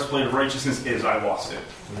where the breastplate of righteousness is. I lost it.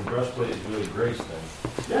 And the breastplate is really grace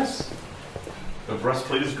then. Yes. The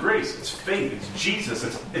breastplate is grace. It's faith. It's Jesus.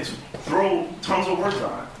 It's throw tons of words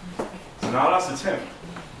on it. It's not us, it's him.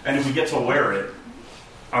 And if we get to wear it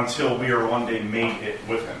until we are one day made it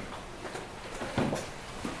with him.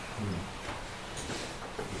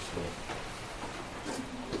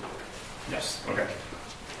 Yes, okay.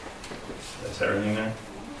 That's everything there.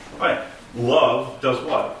 All right. Love does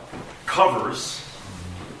what? Covers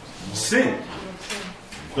sin.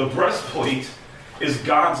 The breastplate is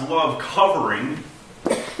God's love covering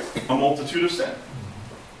a multitude of sin.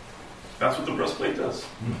 That's what the breastplate does.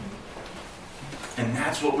 And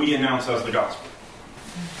that's what we announce as the gospel.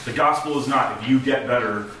 The gospel is not, if you get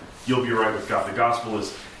better, you'll be right with God. The gospel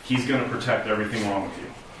is, he's going to protect everything wrong with you.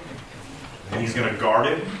 And he's going to guard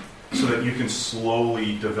it so that you can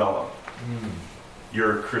slowly develop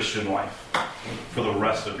your Christian life for the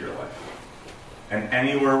rest of your life. And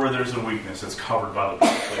anywhere where there's a weakness, it's covered by the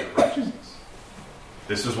breastplate of righteousness.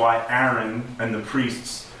 This is why Aaron and the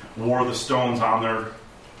priests wore the stones on their...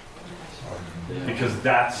 Because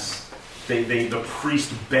that's... the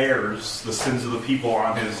priest bears the sins of the people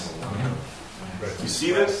on his... You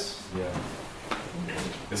see this? Yeah.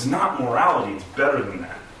 It's not morality, it's better than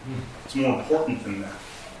that. It's more important than that.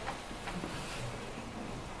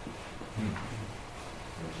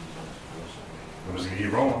 I'm just going to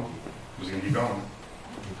keep rolling. I'm just going to keep going.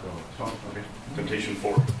 Okay. Temptation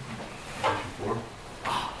 4. Temptation 4?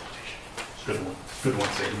 Ah, temptation. Good one,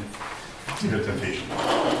 Satan. It's a good temptation.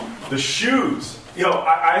 The shoes.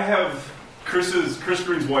 I have... Chris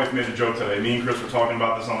Green's wife made a joke today. Me and Chris were talking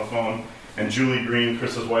about this on the phone, and Julie Green,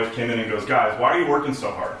 Chris's wife, came in and goes, "Guys, why are you working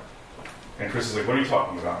so hard?" And Chris is like, "What are you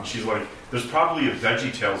talking about?" And she's like, "There's probably a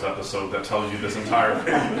VeggieTales episode that tells you this entire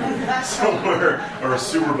thing somewhere, or a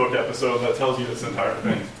Superbook episode that tells you this entire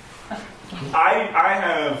thing." I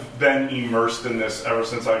have been immersed in this ever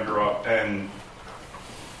since I grew up, and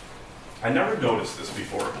I never noticed this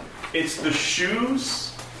before. It's the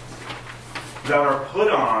shoes that are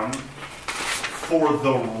put on for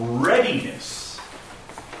the readiness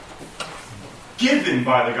given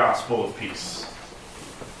by the gospel of peace.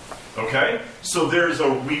 Okay? So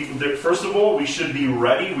first of all, we should be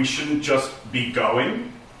ready. We shouldn't just be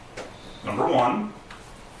going. Number one.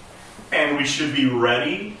 And we should be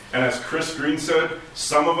ready. And as Chris Green said,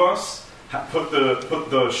 some of us put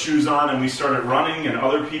the shoes on and we started running, and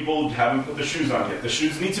other people haven't put the shoes on yet. The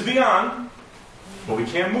shoes need to be on, but we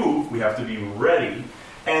can't move. We have to be ready.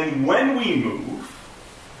 And when we move,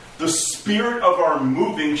 the spirit of our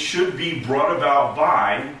moving should be brought about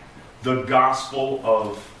by the gospel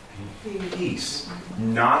of peace,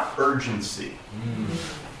 not urgency.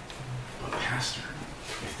 But Pastor,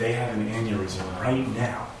 if they have an aneurysm right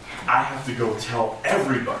now, I have to go tell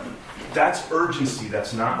everybody. That's urgency.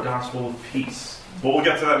 That's not gospel of peace. But we'll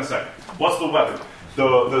get to that in a second. What's the weapon?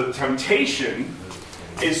 The temptation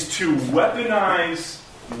is to weaponize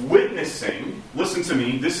witnessing. Listen to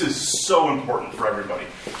me. This is so important for everybody.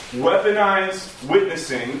 Weaponize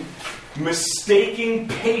witnessing, mistaking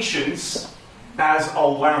patience as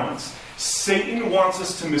allowance. Satan wants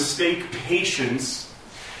us to mistake patience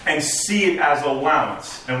and see it as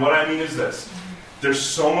allowance. And what I mean is this. There's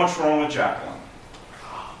so much wrong with Jacqueline.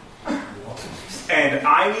 And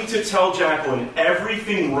I need to tell Jacqueline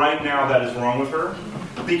everything right now that is wrong with her,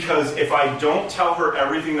 because if I don't tell her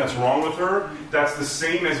everything that's wrong with her, that's the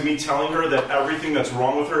same as me telling her that everything that's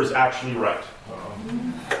wrong with her is actually right.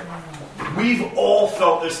 We've all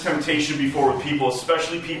felt this temptation before with people,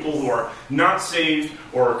 especially people who are not saved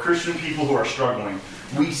or Christian people who are struggling.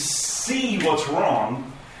 We see what's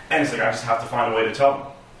wrong, and it's like, I just have to find a way to tell them.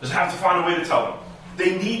 I just have to find a way to tell them.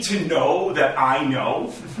 They need to know that I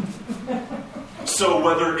know. So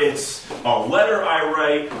whether it's a letter I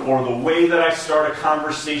write, or the way that I start a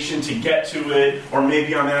conversation to get to it, or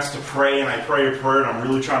maybe I'm asked to pray and I pray a prayer and I'm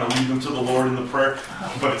really trying to lead them to the Lord in the prayer,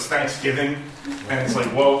 but it's Thanksgiving, and it's like,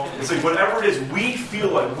 whoa. It's like, whatever it is, we feel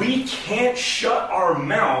like we can't shut our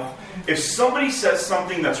mouth. If somebody says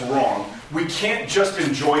something that's wrong, we can't just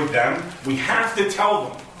enjoy them. We have to tell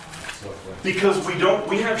them. Because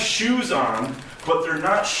we have shoes on, but they're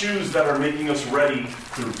not shoes that are making us ready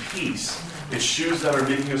through peace. It's shoes that are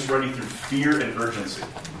making us ready through fear and urgency.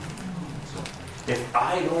 If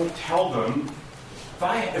I don't tell them,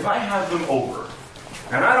 if I have them over,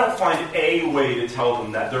 and I don't find a way to tell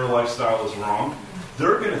them that their lifestyle is wrong,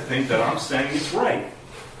 they're going to think that I'm saying it's right.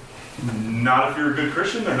 Not if you're a good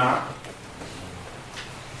Christian, they're not.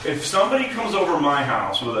 If somebody comes over my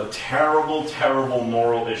house with a terrible, terrible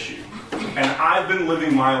moral issue, and I've been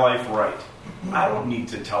living my life right, I don't need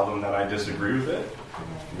to tell them that I disagree with it.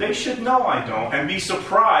 They should know I don't, and be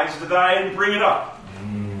surprised that I didn't bring it up.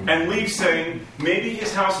 And leave saying, maybe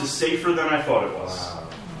his house is safer than I thought it was.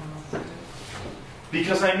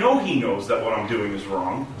 Because I know he knows that what I'm doing is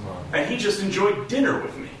wrong, and he just enjoyed dinner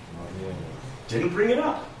with me. Didn't bring it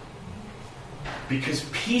up. Because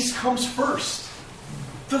peace comes first.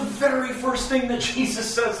 The very first thing that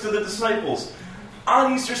Jesus says to the disciples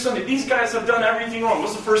on Easter Sunday, these guys have done everything wrong.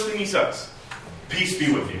 What's the first thing he says? Peace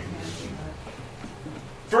be with you.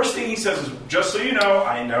 First thing he says is, just so you know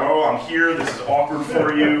I'm here, this is awkward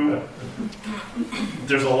for you.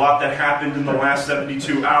 There's a lot that happened in the last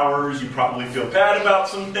 72 hours. You probably feel bad about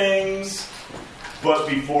some things. But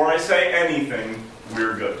before I say anything,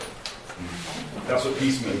 we're good. That's what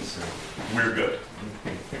peace means. We're good.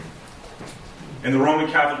 In the Roman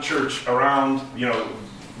Catholic Church, around,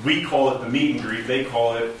 we call it the meet and greet. They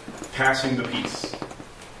call it passing the peace.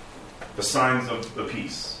 The signs of the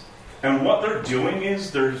peace. And what they're doing is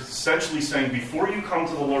they're essentially saying, before you come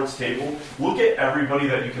to the Lord's table, look at everybody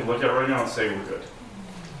that you can look at right now and say, we're good.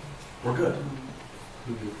 We're good.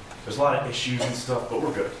 There's a lot of issues and stuff, but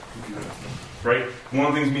we're good. Right? One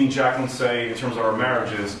of the things me and Jacqueline say in terms of our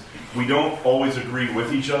marriage is, we don't always agree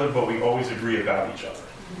with each other, but we always agree about each other.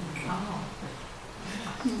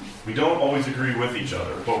 We don't always agree with each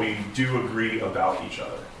other, but we do agree about each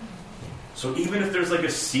other. So even if there's like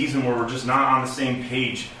a season where we're just not on the same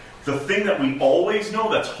page, the thing that we always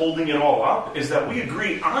know that's holding it all up is that we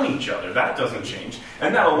agree on each other. That doesn't change.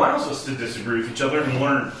 And that allows us to disagree with each other and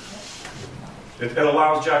learn. It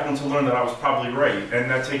allows Jacqueline to learn that I was probably right.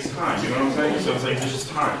 And that takes time. You know what I'm saying? So it's like, there's just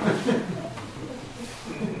time.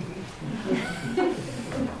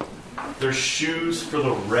 There's shoes for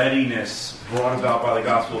the readiness brought about by the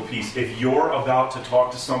gospel of peace. If you're about to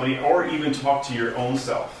talk to somebody or even talk to your own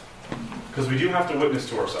self, because we do have to witness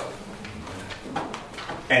to ourselves.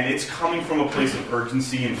 And it's coming from a place of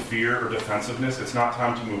urgency and fear or defensiveness. It's not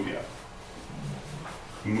time to move yet.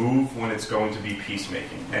 Move when it's going to be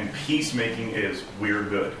peacemaking. And peacemaking is, we're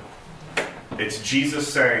good. It's Jesus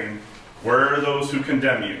saying, where are those who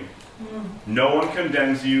condemn you? No one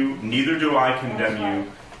condemns you, neither do I condemn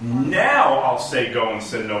you. Now I'll say go and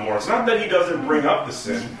sin no more. It's not that he doesn't bring up the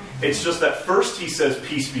sin. It's just that first he says,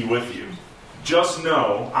 peace be with you. Just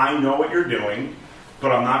know, I know what you're doing,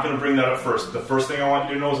 but I'm not going to bring that up first. The first thing I want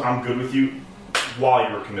you to know is I'm good with you while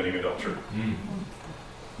you were committing adultery.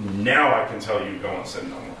 Now I can tell you go and sin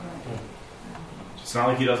no more. It's not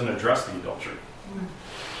like he doesn't address the adultery.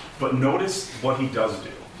 But notice what he does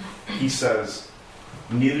do. He says,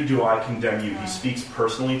 neither do I condemn you. He speaks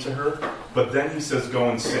personally to her, but then he says go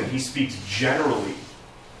and sin. He speaks generally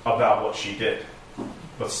about what she did,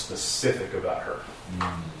 but specific about her.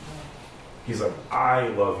 He's like, I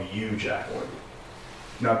love you, Jacqueline.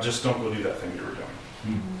 Now just don't go do that thing you were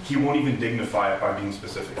doing. He won't even dignify it by being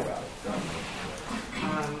specific about it.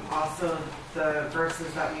 Also, the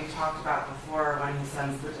verses that we talked about before, when he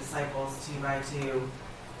sends the disciples 2 by 2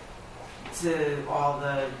 to all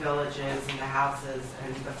the villages and the houses,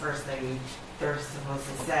 and the first thing they're supposed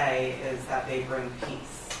to say is that they bring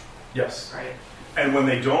peace. Yes. Right? And when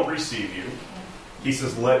they don't receive you, he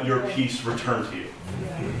says, let your peace return to you.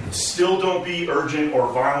 Still don't be urgent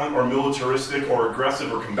or violent or militaristic or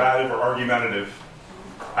aggressive or combative or argumentative.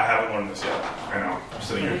 I haven't learned this yet. I know. I'm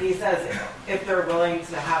sitting here. He says, if they're willing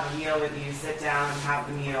to have a meal with you, sit down and have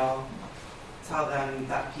the meal. Tell them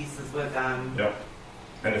that peace is with them. Yep.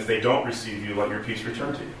 And if they don't receive you, let your peace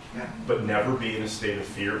return to you. Yeah. But never be in a state of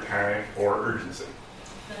fear, panic, or urgency.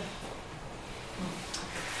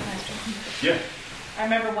 Yeah. I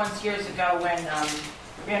remember once years ago when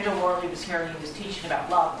Randall Worley was here and he was teaching about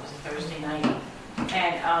love. It was a Thursday night.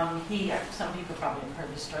 And some people probably have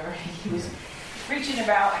heard the story. He was preaching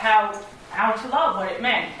about how to love, what it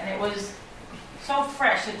meant. And it was so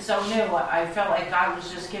fresh and so new. I felt like God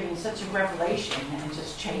was just giving such a revelation and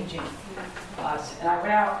just changing us. And I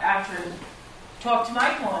went out after and talked to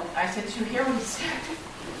Michael, and I said, did you hear what he said?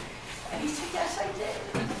 And he said, yes, I did.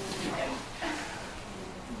 And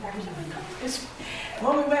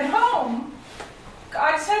when we went home,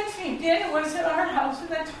 God said to me, Daniel was at our house, and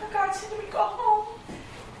then God said to me, go home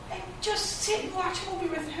and just sit and watch a movie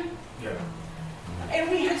with him. Yeah. And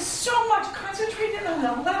we had so much concentrated on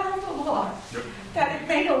the letter of the law that it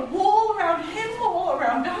made a wall around him, a wall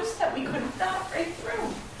around us that we could not break through.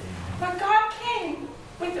 But God came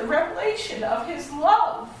with the revelation of his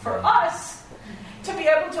love for us to be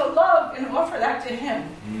able to love and offer that to him.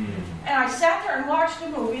 And I sat there and watched a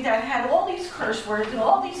movie that had all these curse words and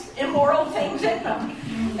all these immoral things in them.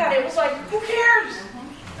 That it was like, who cares?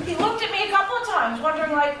 He looked at me a couple of times,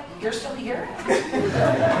 wondering like, you're still here?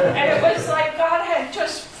 And it was like God had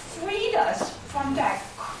just freed us from that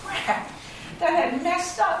crap that had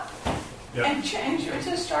messed up. Yeah. And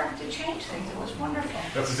just started to change things. It was wonderful.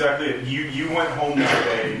 That's exactly it. You went home that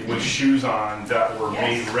day with shoes on that were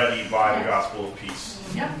made ready by the gospel of peace.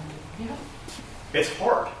 Yeah. Yeah. It's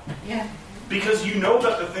hard. Yeah. Because you know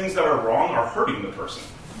that the things that are wrong are hurting the person.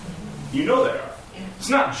 You know they are. Yeah. It's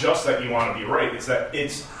not just that you want to be right, it's that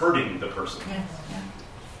it's hurting the person. Yes.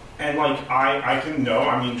 Yeah. And like I can know,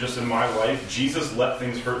 I mean, just in my life, Jesus let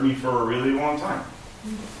things hurt me for a really long time.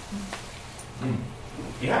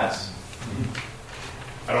 Yes.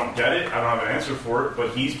 I don't get it, I don't have an answer for it,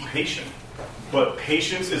 but he's patient. But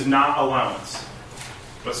patience is not allowance.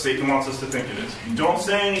 But Satan wants us to think it is. Don't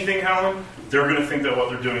say anything, Helen. They're going to think that what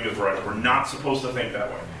they're doing is right. We're not supposed to think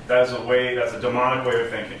that way. That's a demonic way of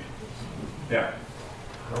thinking. Yeah.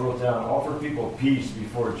 I wrote down, offer people peace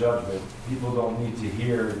before judgment. People don't need to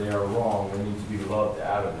hear they are wrong. They need to be loved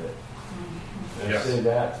out of it. And Yes. I say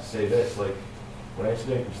that to say this, like, when I used to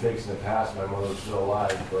make mistakes in the past, my mother was still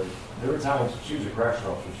alive, but there were times, she was a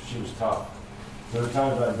correctional officer, she was tough. There were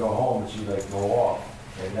times I'd go home and she'd like go off,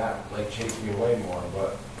 and that like chased me away more,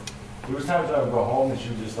 but there was times I would go home and she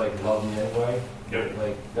would just like love me anyway. Yep.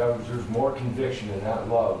 Like, there was more conviction in that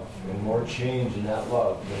love, and more change in that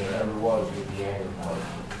love than there ever was with the anger part.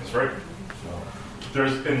 That's right. So,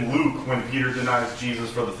 There's in Luke, when Peter denies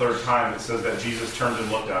Jesus for the third time, it says that Jesus turned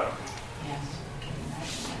and looked at him. Yes.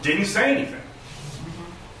 Didn't say anything.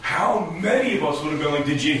 How many of us would have been like,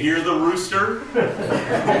 did you hear the rooster? What did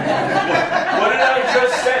I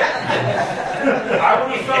just say? I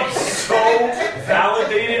would have felt so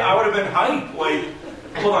validated. I would have been hyped. Like,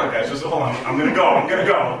 hold on, guys. Just hold on. I'm going to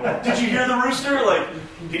go. Did you hear the rooster? Like,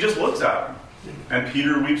 he just looks at him. And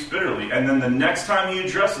Peter weeps bitterly. And then the next time he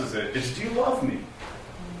addresses it, it's, do you love me?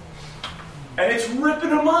 And it's ripping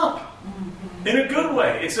him up. In a good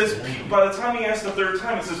way. It says, by the time he asked the third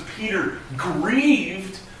time, it says Peter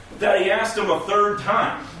grieved that he asked him a third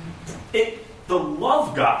time. The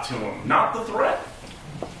love got to him, not the threat.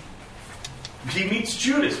 He meets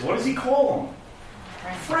Judas. What does he call him?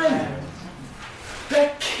 Friend.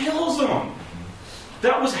 That kills him.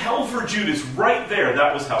 That was hell for Judas right there.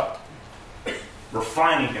 That was hell.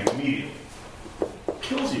 Refining him immediately.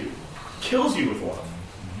 Kills you. Kills you with love.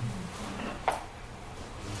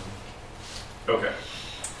 Okay.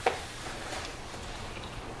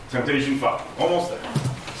 Temptation 5. Almost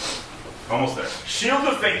there. Shield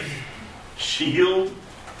of faith. Shield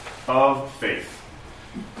of faith.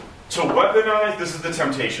 To weaponize, this is the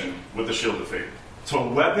temptation with the shield of faith. To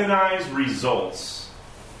weaponize results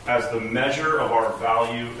as the measure of our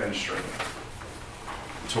value and strength.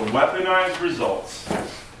 To weaponize results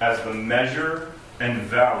as the measure and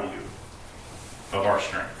value of our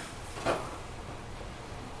strength.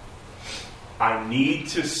 I need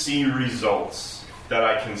to see results that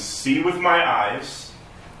I can see with my eyes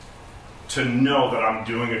to know that I'm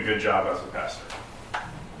doing a good job as a pastor.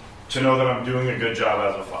 To know that I'm doing a good job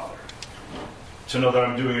as a father. To know that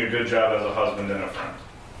I'm doing a good job as a husband and a friend.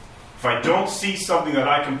 If I don't see something that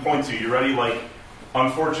I can point to, you ready? Like,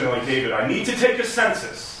 unfortunately, David, I need to take a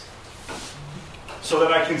census so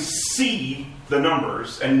that I can see the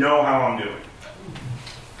numbers and know how I'm doing.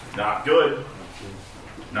 Not good.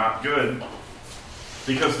 Not good.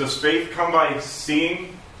 Because does faith come by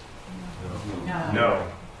seeing? No.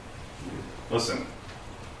 Listen.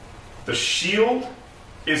 The shield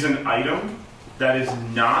is an item that is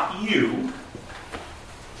not you,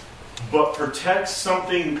 but protects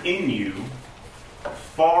something in you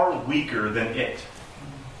far weaker than it.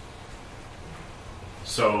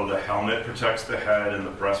 So the helmet protects the head, and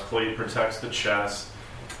the breastplate protects the chest,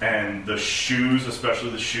 and the shoes, especially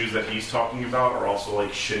the shoes that he's talking about, are also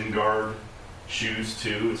like shin guard shoes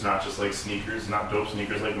too. It's not just like sneakers, not dope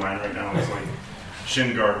sneakers like mine right now. It's like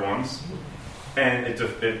shin guard ones. And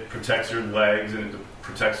it protects your legs and it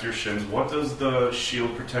protects your shins. What does the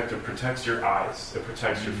shield protect? It protects your eyes. It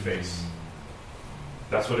protects your face.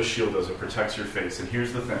 That's what a shield does. It protects your face. And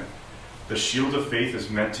here's the thing. The shield of faith is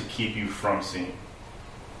meant to keep you from seeing.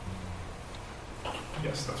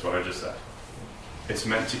 Yes, that's what I just said. It's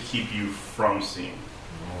meant to keep you from seeing.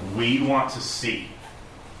 We want to see,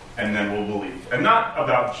 and then we'll believe. And not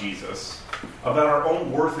about Jesus, about our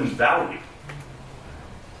own worth and value.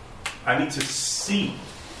 I need to see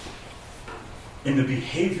in the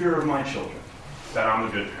behavior of my children that I'm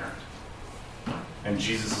a good parent. And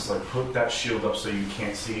Jesus is like, put that shield up so you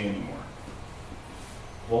can't see anymore.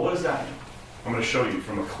 Well, what does that mean? I'm going to show you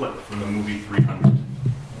from a clip from the movie 300.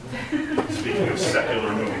 Speaking of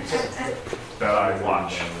secular movies that I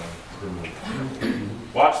watch.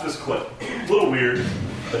 Watch this clip. A little weird,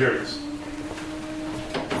 but here it is.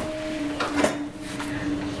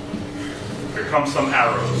 Here come some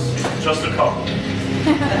arrows. Just a couple.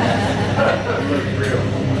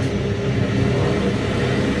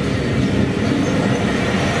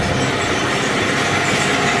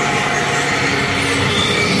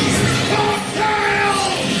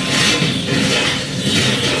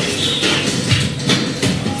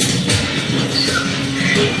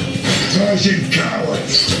 Sergeant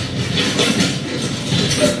cowards!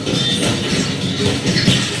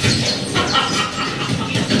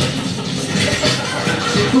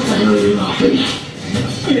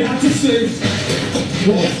 You have to say,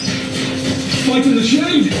 what? Fight in the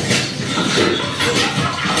shade?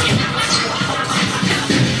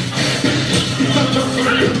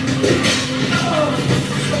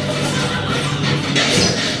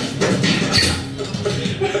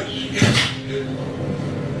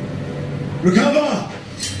 Recover!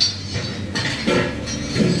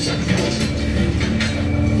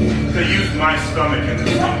 They used my stomach in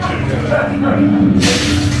this one too.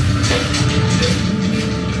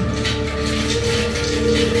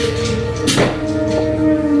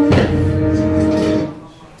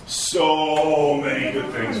 So many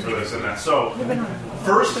good things for this and that. So,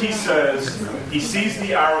 first he says, he sees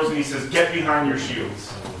the arrows and he says, get behind your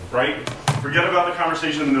shields. Right? Forget about the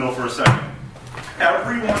conversation in the middle for a second.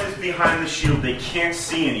 Everyone is behind the shield. They can't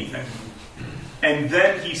see anything. And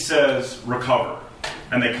then he says, recover.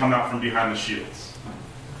 And they come out from behind the shields.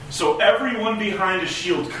 So everyone behind a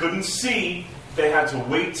shield couldn't see. They had to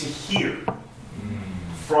wait to hear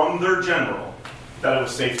from their general that it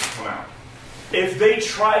was safe to come out. If they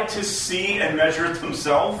tried to see and measure it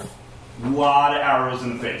themselves, a lot of arrows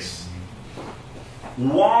in the face.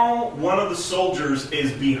 While one of the soldiers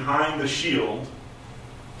is behind the shield,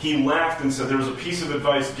 he laughed and said, there was a piece of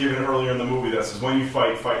advice given earlier in the movie that says, when you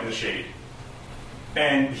fight, fight in the shade.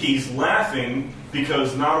 And he's laughing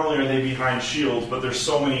because not only are they behind shields, but there's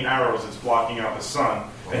so many arrows it's blocking out the sun.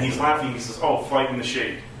 And he's laughing, he says, oh, fight in the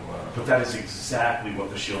shade. But that is exactly what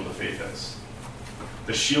the shield of faith is.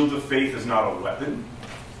 The shield of faith is not a weapon.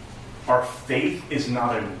 Our faith is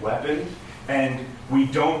not a weapon. And we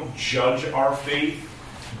don't judge our faith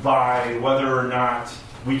by whether or not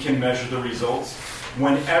we can measure the results.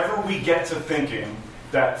 Whenever we get to thinking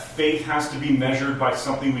that faith has to be measured by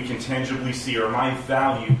something we can tangibly see, or my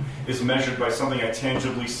value is measured by something I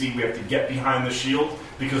tangibly see, we have to get behind the shield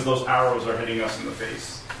because those arrows are hitting us in the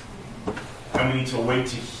face. And we need to wait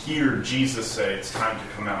to hear Jesus say, it's time to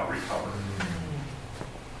come out, recover.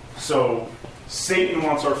 So Satan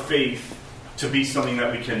wants our faith to be something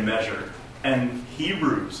that we can measure. And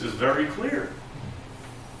Hebrews is very clear.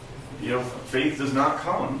 Faith does not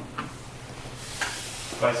come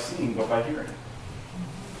by seeing, but by hearing.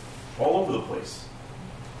 All over the place.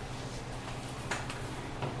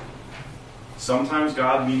 Sometimes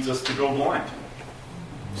God needs us to go blind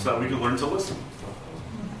so that we can learn to listen.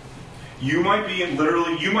 You might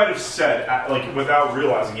have said, without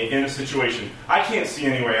realizing it, in a situation, I can't see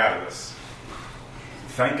any way out of this.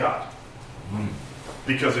 Thank God.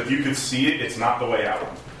 Because if you could see it, it's not the way out.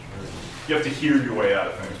 You have to hear your way out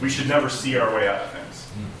of things. We should never see our way out of things.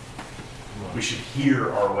 We should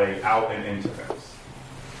hear our way out and into things.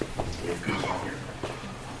 We have good on here.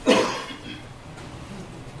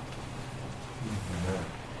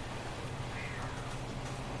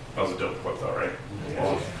 That was a dope clip though, right?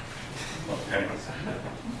 Yeah. Anyways.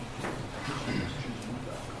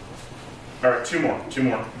 All right, two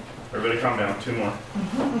more. Everybody calm down, 2 more.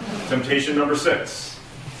 Temptation number 6.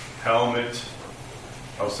 Helmet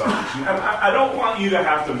of salvation. And I don't want you to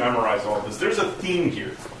have to memorize all this. There's a theme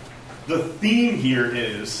here. The theme here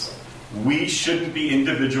is we shouldn't be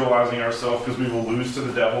individualizing ourselves because we will lose to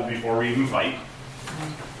the devil before we even fight.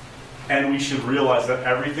 And we should realize that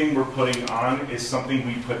everything we're putting on is something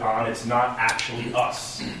we put on. It's not actually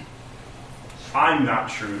us. I'm not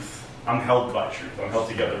truth. I'm held by truth. I'm held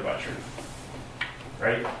together by truth.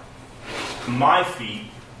 Right? My feet,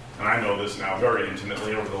 and I know this now very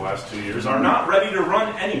intimately over the last 2 years, are not ready to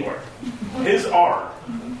run anywhere. His are.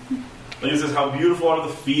 Like it says, how beautiful are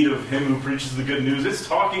the feet of him who preaches the good news. It's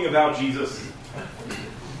talking about Jesus.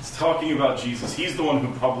 It's talking about Jesus. He's the one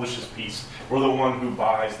who publishes peace. We're the one who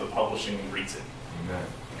buys the publishing and reads it. Amen.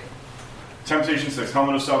 Temptation 6,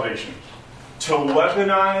 helmet of salvation. To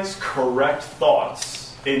weaponize correct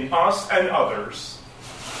thoughts in us and others,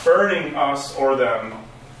 earning us or them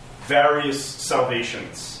various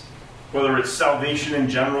salvations. Whether it's salvation in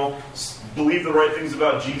general, believe the right things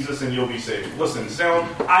about Jesus and you'll be saved. Listen, Salem,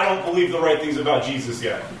 I don't believe the right things about Jesus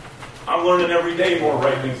yet. I'm learning every day more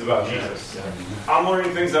right things about Jesus. I'm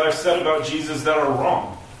learning things that I've said about Jesus that are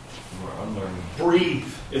wrong. I'm learning. Breathe.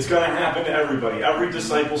 It's going to happen to everybody. Every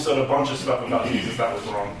disciple said a bunch of stuff about Jesus that was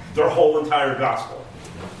wrong. Their whole entire gospel.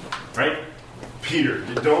 Right? Peter,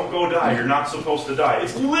 don't go die. You're not supposed to die.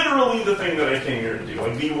 It's literally the thing that I came here to do.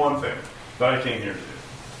 Like the one thing that I came here to do.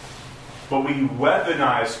 But we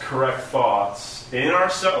weaponize correct thoughts in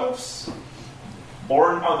ourselves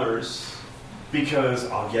or in others because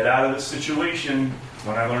I'll get out of this situation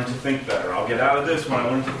when I learn to think better. I'll get out of this when I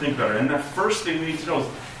learn to think better. And that first thing we need to know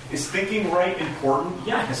is thinking right important?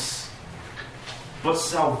 Yes. But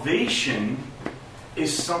salvation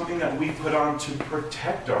is something that we put on to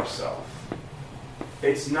protect ourselves.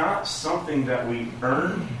 It's not something that we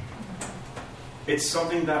earn. It's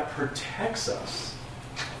something that protects us.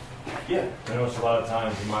 Yeah. I notice a lot of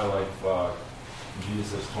times in my life,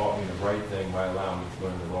 Jesus has taught me the right thing by allowing me to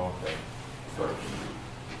learn the wrong thing first.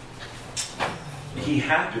 He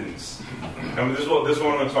happens. I mean, this is what I'm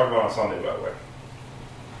going to talk about on Sunday, by the way.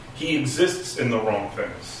 He exists in the wrong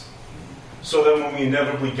things. So that when we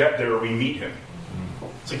inevitably get there, we meet him.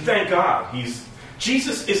 It's like, thank God.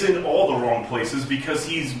 Jesus is in all the wrong places because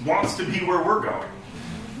he wants to be where we're going.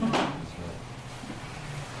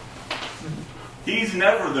 He's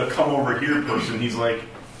never the come over here person. He's like,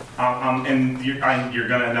 and you're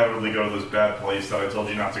going to inevitably go to this bad place that I told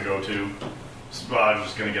you not to go to. But I'm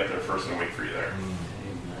just going to get there first and wait for you there.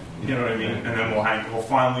 You know what I mean? And then we'll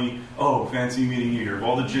finally, fancy meeting you here. Of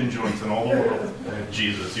all the gin joints in all the world,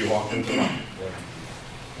 Jesus, you walked into them.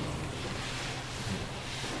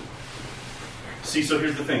 See, so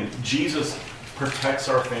here's the thing. Jesus protects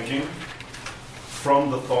our thinking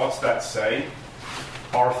from the thoughts that say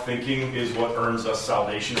our thinking is what earns us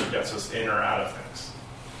salvation or gets us in or out of things.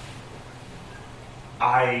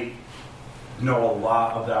 I know a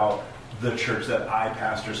lot about the church that I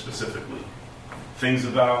pastor specifically. Things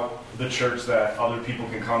about the church that other people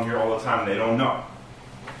can come here all the time, they don't know.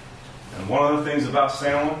 And one of the things about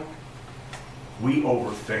Salem, we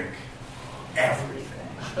overthink everything.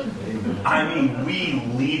 I mean, we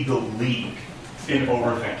lead the league in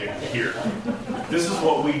overthinking here. This is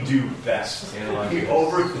what we do best. We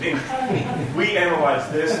overthink. We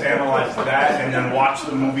analyze this, analyze that, and then watch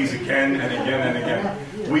the movies again and again and again.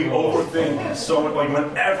 We overthink so much. Like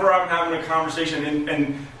whenever I'm having a conversation,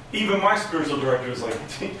 and even my spiritual director is like,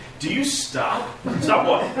 do you stop? Stop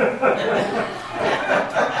what?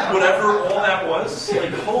 Whatever all that was. Like,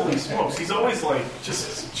 holy smokes. He's always like,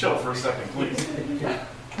 just chill for a second, please.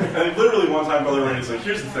 And literally one time, Brother Randy's like,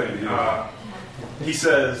 here's the thing.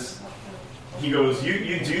 He goes, do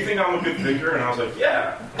you think I'm a good thinker? And I was like,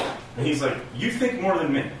 yeah. And he's like, you think more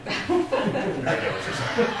than me. I get what you're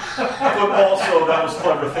saying. But also, that was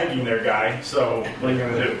clever thinking there, guy. So, what are you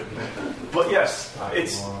going to do? But yes,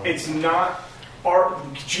 it's not,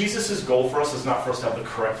 Jesus' goal for us is not for us to have the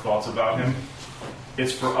correct thoughts about him.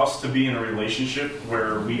 It's for us to be in a relationship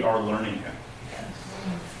where we are learning him.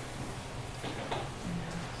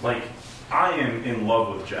 Like, I am in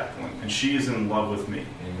love with Jacqueline, and she is in love with me.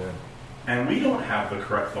 Amen. And we don't have the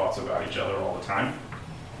correct thoughts about each other all the time.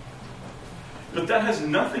 But that has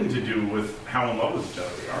nothing to do with how in love with each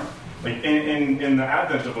other we are. Like in the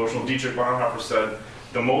Advent devotional, Dietrich Bonhoeffer said,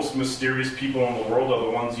 the most mysterious people in the world are the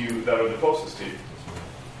ones that are the closest to you.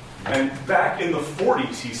 And back in the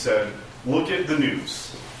 40s, he said, look at the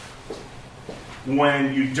news.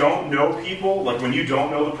 When you don't know people, like when you don't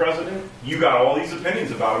know the president, you got all these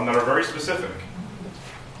opinions about him that are very specific.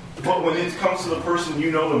 But when it comes to the person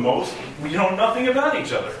you know the most, we know nothing about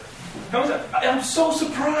each other. How is that? I'm so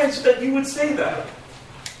surprised that you would say that.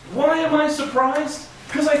 Why am I surprised?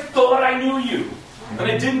 Because I thought I knew you. And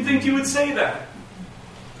I didn't think you would say that.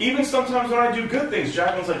 Even sometimes when I do good things,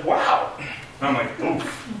 Jacqueline's like, wow. And I'm like,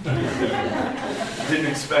 oof. Didn't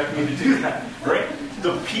expect me to do that, right?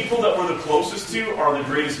 The people that we're the closest to are the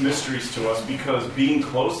greatest mysteries to us because being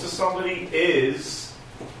close to somebody is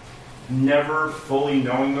never fully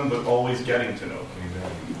knowing them, but always getting to know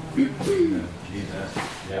them. Amen.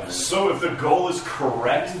 Yeah. So if the goal is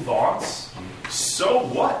correct thoughts, so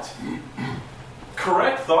what?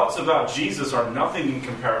 Correct thoughts about Jesus are nothing in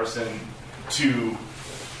comparison to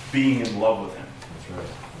being in love with him. That's right.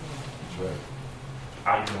 That's right.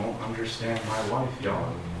 I don't understand my wife,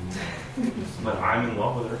 y'all. But I'm in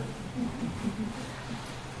love with her.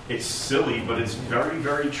 It's silly, but it's very,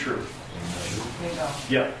 very true. There you go.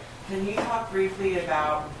 Yeah. Can you talk briefly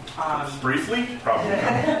about... Briefly? Probably not.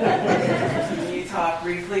 Can you talk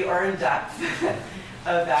briefly or in depth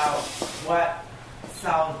about what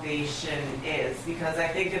salvation is, because I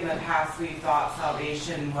think in the past we thought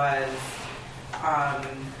salvation was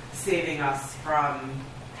saving us from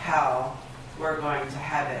hell. We're going to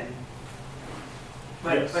heaven,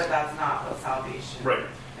 but Yes. but that's not what salvation Right.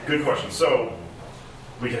 Good question. So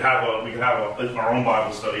we could have our own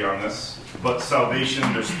Bible study on this. But salvation,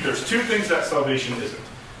 there's two things that salvation isn't.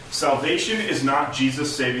 Salvation is not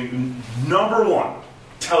Jesus saving. Number one,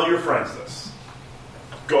 tell your friends this.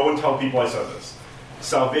 Go and tell people I said this.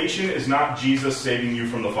 Salvation is not Jesus saving you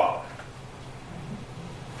from the Father.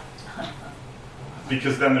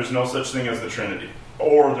 Because then there's no such thing as the Trinity.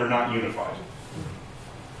 Or they're not unified.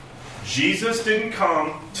 Jesus didn't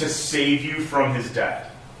come to save you from his dad.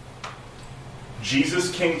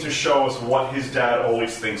 Jesus came to show us what his dad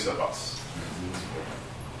always thinks of us.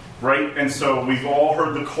 Right? And so we've all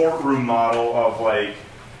heard the courtroom model of like,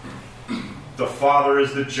 the Father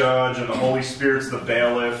is the judge and the Holy Spirit's the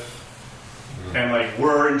bailiff. And like,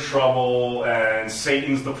 we're in trouble and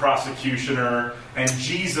Satan's the prosecutioner. And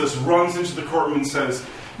Jesus runs into the courtroom and says,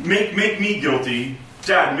 make me guilty.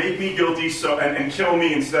 Dad, make me guilty and kill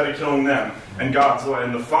me instead of killing them. And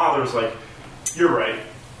and the Father's like, you're right.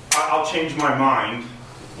 I'll change my mind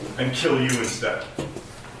and kill you instead.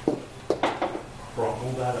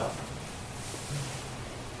 Crumple that up.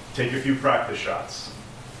 Take a few practice shots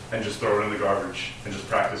and just throw it in the garbage and just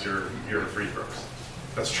practice your free throws.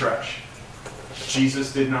 That's trash.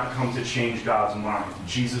 Jesus did not come to change God's mind.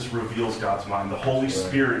 Jesus reveals God's mind. The Holy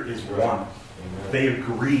Spirit is one. They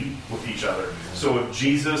agree with each other. So if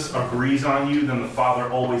Jesus agrees on you, then the Father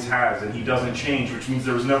always has, and he doesn't change, which means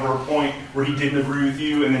there was never a point where he didn't agree with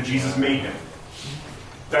you and then Jesus made him.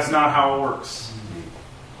 That's not how it works.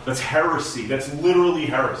 That's heresy. That's literally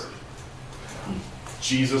heresy.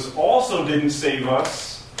 Jesus also didn't save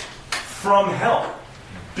us from hell,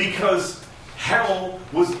 because hell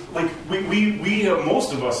was like, we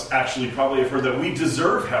most of us actually probably have heard that we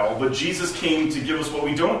deserve hell, but Jesus came to give us what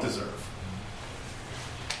we don't deserve.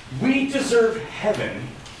 We deserve heaven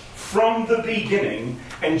from the beginning,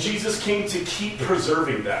 and Jesus came to keep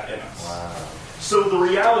preserving that in us. Wow. So the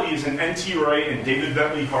reality is, and N.T. Wright and David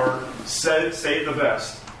Bentley Hart say it the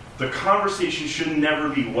best, the conversation should never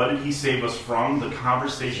be, what did he save us from? The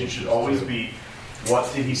conversation should always be,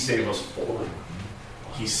 what did he save us for?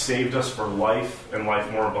 He saved us for life and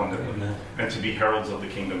life more abundantly, Amen. and to be heralds of the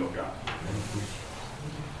kingdom of God.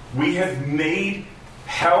 We have made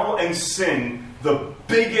hell and sin the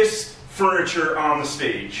biggest furniture on the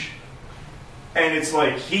stage. And it's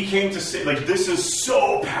like, he came to say, like, this is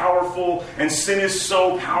so powerful, and sin is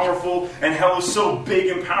so powerful, and hell is so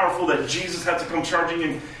big and powerful that Jesus had to come charging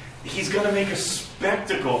in. He's going to make a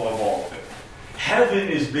spectacle of all of it. Heaven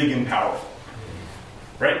is big and powerful.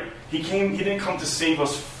 Right? He didn't come to save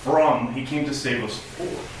us from, he came to save us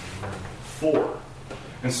for.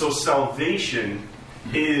 And so salvation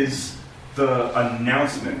is the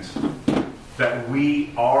announcement that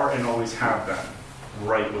we are and always have been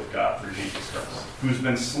right with God through Jesus Christ, who's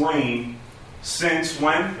been slain since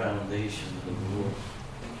when? Foundation of the world.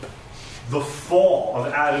 The fall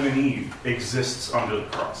of Adam and Eve exists under the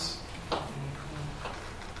cross.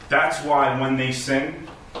 That's why when they sin,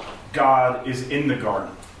 God is in the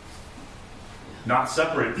garden. Not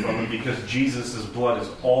separated from them, because Jesus' blood is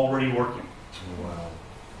already working. Wow.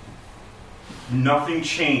 Nothing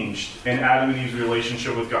changed in Adam and Eve's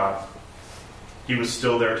relationship with God. He was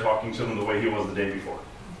still there talking to them the way he was the day before.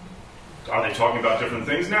 Are they talking about different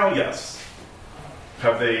things now? Yes.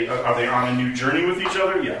 Are they on a new journey with each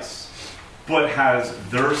other? Yes. But has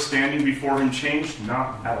their standing before him changed?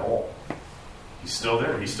 Not at all. He's still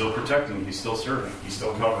there. He's still protecting. He's still serving. He's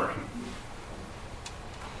still covering.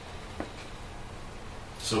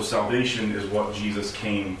 So salvation is what Jesus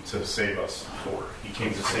came to save us for. He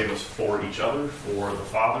came to save us for each other, for the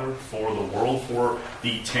Father, for the world, for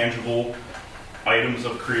the tangible items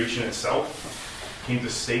of creation itself. He came to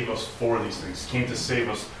save us for these things. He came to save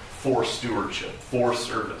us for stewardship, for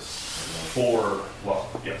service, for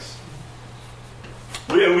love. Yes.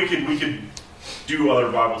 We could do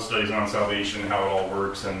other Bible studies on salvation and how it all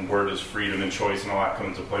works and where does freedom and choice and all that come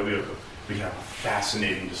into play. We have a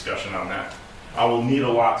fascinating discussion on that. I will need a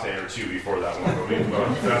latte or two before that one, but we have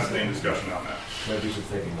a fascinating discussion on that. Might be some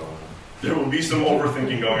thinking going on. There will be some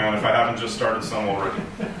overthinking going on if I haven't just started some already.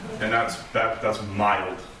 And that's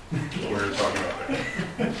mild, what we're talking about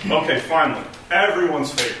there. Okay, finally,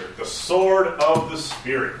 everyone's favorite, the sword of the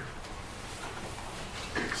Spirit.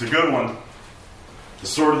 It's a good one. The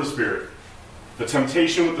sword of the Spirit. The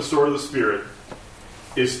temptation with the sword of the Spirit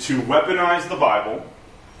is to weaponize the Bible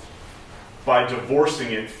by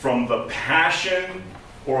divorcing it from the passion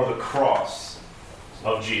or the cross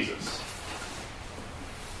of Jesus.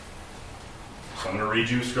 So I'm going to read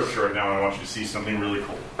you scripture right now, and I want you to see something really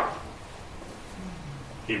cool.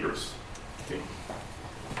 Hebrews. Okay.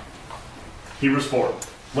 Hebrews 4.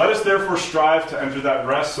 Let us therefore strive to enter that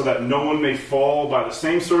rest, so that no one may fall by the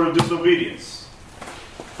same sort of disobedience.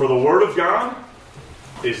 For the word of God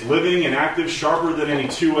is living and active, sharper than any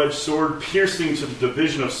two-edged sword, piercing to the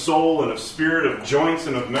division of soul and of spirit, of joints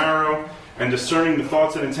and of marrow, and discerning the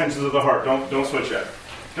thoughts and intentions of the heart. Don't switch yet.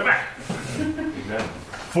 Come back. Amen.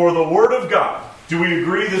 For the word of God. Do we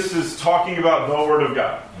agree this is talking about the word of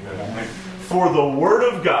God? Amen. For the word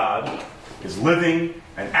of God is living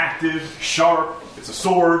and active, sharp. It's a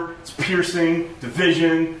sword. It's piercing,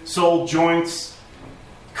 division, soul, joints,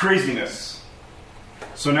 craziness.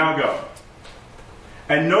 So now go.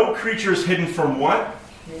 And no creature is hidden from what?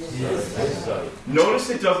 Notice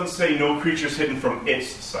it doesn't say no creature is hidden from its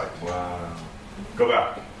sight. Wow. Go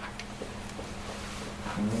back.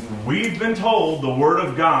 We've been told the Word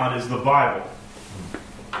of God is the Bible.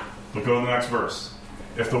 But go to the next verse.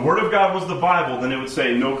 If the Word of God was the Bible, then it would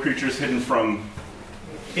say no creature is hidden from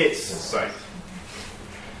its sight.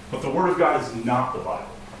 But the Word of God is not the Bible.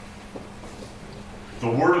 The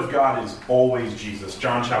Word of God is always Jesus.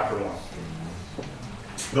 John chapter 1.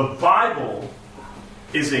 The Bible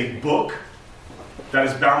is a book that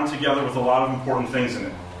is bound together with a lot of important things in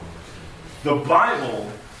it. The Bible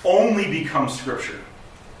only becomes Scripture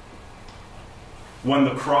when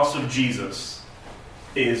the cross of Jesus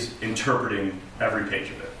is interpreting every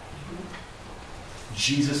page of it.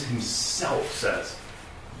 Jesus himself says,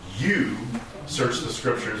 you search the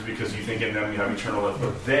Scriptures because you think in them you have eternal life,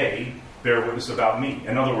 but they bear witness about me.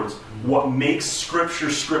 In other words, what makes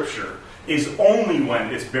Scripture Scripture is only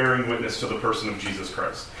when it's bearing witness to the person of Jesus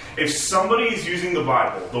Christ. If somebody is using the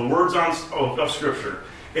Bible, the words of Scripture,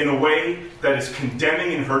 in a way that is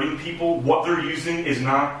condemning and hurting people, what they're using is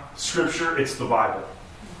not Scripture, it's the Bible.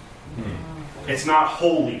 It's not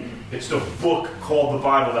holy. It's the book called the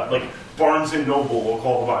Bible that, like, Barnes and Noble will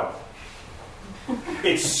call the Bible.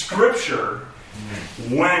 It's Scripture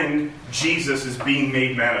when Jesus is being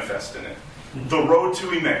made manifest in it. The road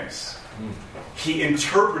to Emmaus. He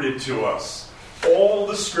interpreted to us all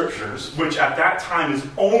the Scriptures, which at that time is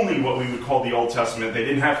only what we would call the Old Testament. They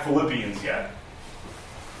didn't have Philippians yet.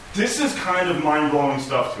 This is kind of mind-blowing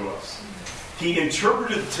stuff to us. He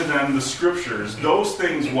interpreted to them the Scriptures, those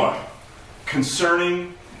things what?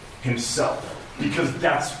 Concerning himself. Because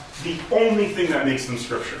that's the only thing that makes them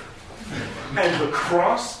Scripture. And the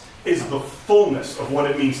cross is the fullness of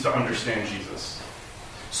what it means to understand Jesus.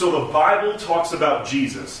 So the Bible talks about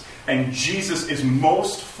Jesus, and Jesus is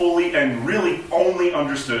most fully and really only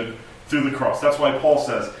understood through the cross. That's why Paul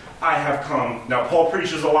says, I have come. Now, Paul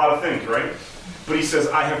preaches a lot of things, right? But he says,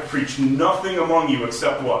 I have preached nothing among you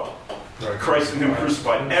except what? Christ and him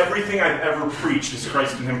crucified. Everything I've ever preached is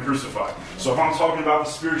Christ and him crucified. So if I'm talking about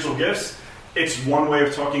the spiritual gifts, it's one way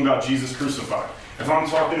of talking about Jesus crucified. If I'm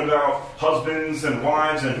talking about husbands and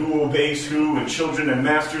wives and who obeys who and children and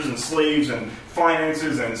masters and slaves and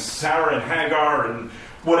finances and Sarah and Hagar and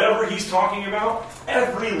whatever he's talking about,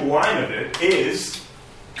 every line of it is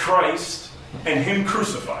Christ and him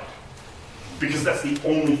crucified. Because that's the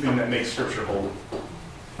only thing that makes Scripture holy.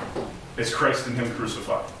 Is Christ and him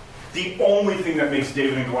crucified. The only thing that makes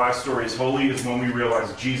David and Goliath stories holy is when we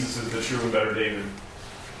realize Jesus is the true and better David,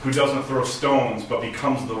 who doesn't throw stones but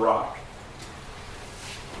becomes the rock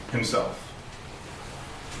himself.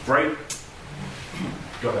 Right?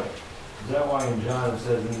 Go ahead. Is that why in John it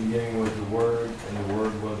says in the beginning was the Word, and the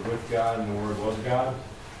Word was with God, and the Word was God?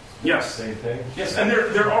 Yes. Same thing? Yes, and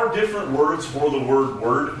there are different words for the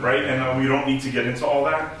word, right? And we don't need to get into all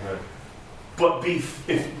that. Right. But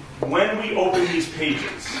when we open these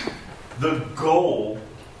pages, the goal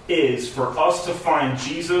is for us to find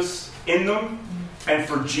Jesus in them and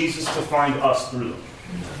for Jesus to find us through them.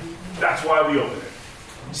 That's why we open it.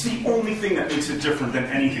 It's the only thing that makes it different than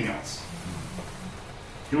anything else.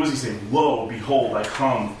 What does he say? Lo, behold, I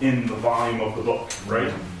come in the volume of the book,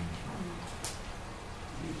 right?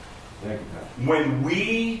 Thank you, Pastor. When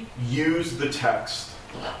we use the text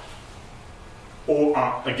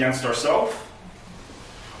or against ourselves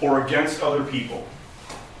or against other people,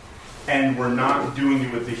 and we're not doing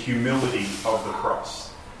it with the humility of the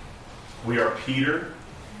cross, we are Peter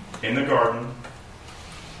in the garden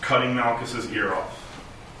cutting Malchus's ear off.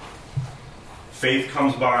 Faith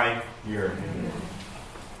comes by Here.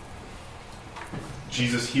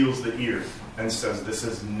 Jesus heals the ear and says, this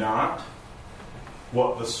is not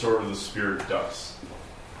what the sword of the Spirit does.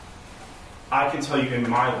 I can tell you in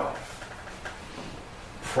my life,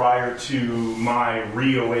 prior to my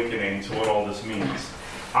reawakening to what all this means,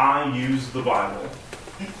 I used the Bible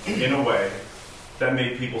in a way that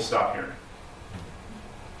made people stop hearing.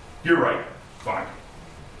 You're right. Fine.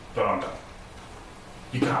 But I'm done.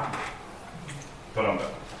 You got me. But I'm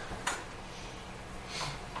done.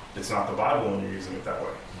 It's not the Bible when you're using it that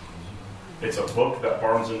way. It's a book that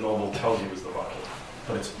Barnes & Noble tells you is the Bible.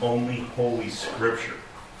 But it's only Holy Scripture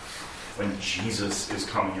when Jesus is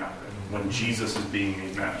coming out of it, when Jesus is being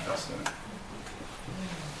made manifest in it.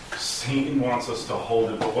 Satan wants us to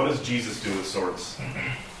hold it, but what does Jesus do with swords?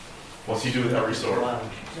 What's he do with every sword?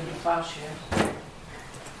 Plowshare.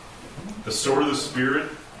 The sword of the Spirit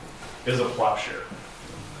is a plowshare.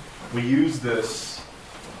 We use this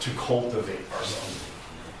to cultivate ourselves.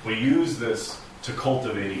 We use this to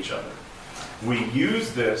cultivate each other. We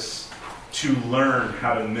use this to learn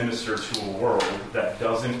how to minister to a world that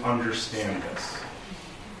doesn't understand this.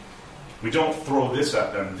 We don't throw this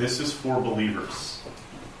at them. This is for believers.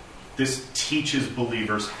 This teaches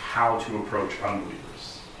believers how to approach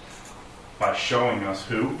unbelievers by showing us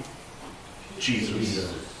who?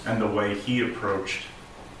 Jesus. And the way he approached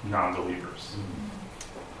non-believers.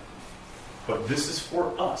 But this is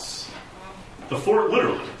for us. The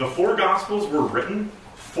four Gospels were written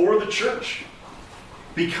for the church.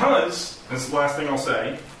 Because, this is the last thing I'll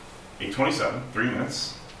say, 8:27, 3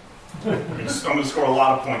 minutes. I'm going to score a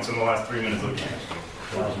lot of points in the last 3 minutes of the game.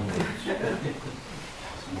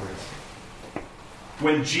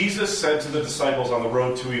 When Jesus said to the disciples on the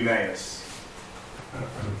road to Emmaus,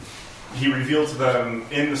 he revealed to them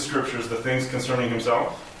in the scriptures the things concerning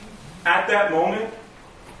himself. At that moment,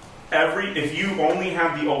 if you only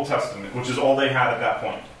have the Old Testament, which is all they had at that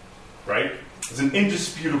point, right? It's an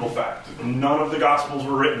indisputable fact. None of the Gospels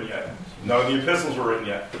were written yet. None of the epistles were written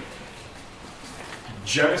yet.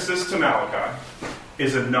 Genesis to Malachi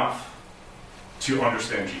is enough to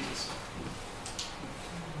understand Jesus.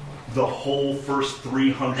 The whole first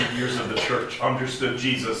 300 years of the church understood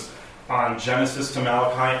Jesus on Genesis to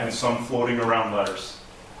Malachi and some floating around letters.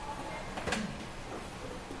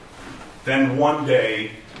 Then one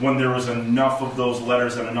day, when there was enough of those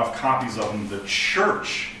letters and enough copies of them, the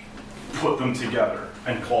church put them together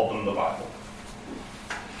and called them the Bible.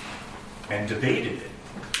 And debated it.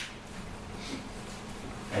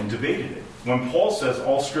 When Paul says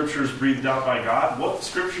all scripture is breathed out by God, what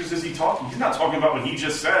scriptures is he talking? He's not talking about what he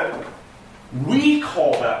just said. We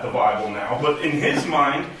call that the Bible now, but in his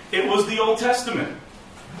mind, it was the Old Testament.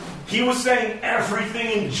 He was saying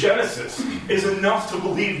everything in Genesis is enough to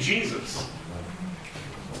believe Jesus.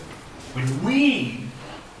 We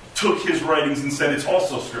took his writings and said it's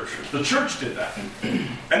also scripture. The church did that. And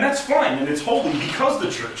that's fine, and it's holy because the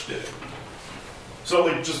church did it. So,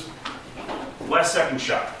 just last second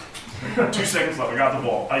shot. 2 seconds left. I got the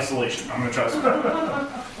ball. Isolation. I'm going to try this.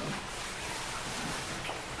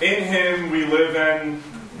 In him we live and...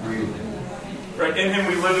 Right? In him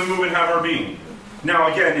we live and move and have our being. Now,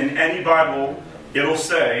 again, in any Bible, it'll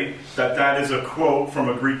say that is a quote from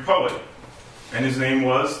a Greek poet. And his name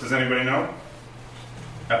was, does anybody know?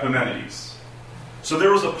 Epimenides. So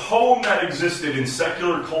there was a poem that existed in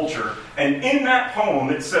secular culture, and in that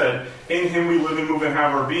poem it said, in him we live and move and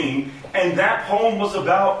have our being, and that poem was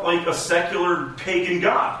about like a secular pagan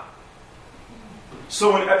god.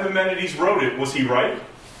 So when Epimenides wrote it, was he right?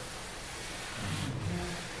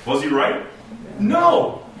 Was he right?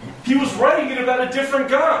 No! He was writing it about a different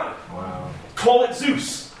god. Wow. Call it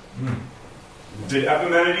Zeus. Did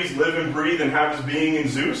Epimenides live and breathe and have his being in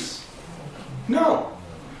Zeus? No.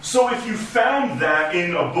 So if you found that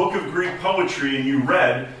in a book of Greek poetry and you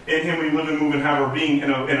read, in him we live and move and have our being, in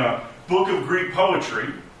a book of Greek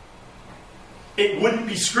poetry, it wouldn't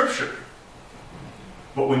be scripture.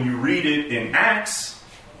 But when you read it in Acts,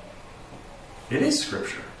 it is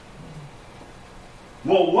scripture.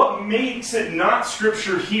 Well, what makes it not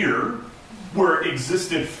scripture here, where it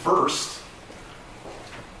existed first?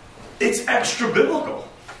 It's extra biblical.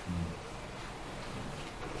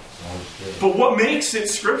 But what makes it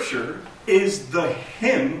scripture is the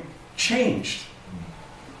hymn changed.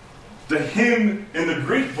 The hymn in the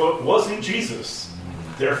Greek book wasn't Jesus.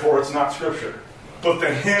 Therefore, it's not scripture. But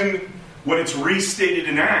the hymn, when it's restated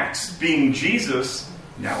in Acts, being Jesus,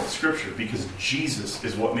 now it's scripture. Because Jesus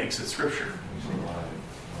is what makes it scripture.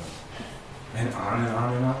 And on and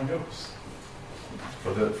on and on it goes.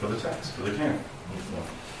 For the text, for the canon.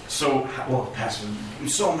 So, well, Pastor,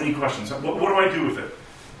 so many questions. What do I do with it?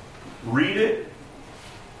 Read it,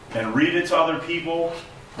 and read it to other people,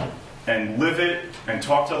 and live it, and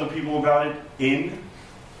talk to other people about it in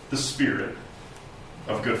the spirit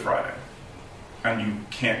of Good Friday. And you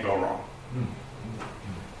can't go wrong.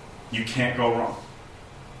 You can't go wrong.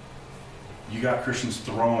 You got Christians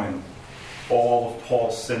throwing all of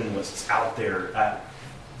Paul's sin lists out there at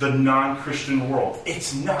the non-Christian world.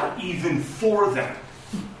 It's not even for them.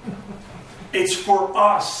 It's for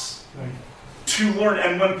us to learn.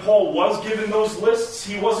 And when Paul was given those lists,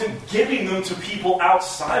 he wasn't giving them to people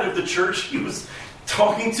outside of the church. He was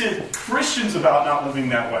talking to Christians about not living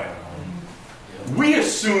that way. We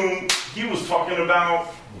assume he was talking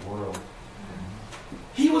about The world.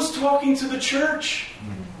 He was talking to the church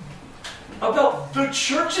about the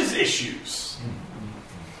church's issues.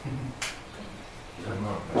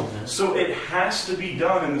 So it has to be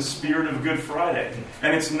done in the spirit of Good Friday.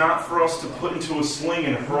 And it's not for us to put into a sling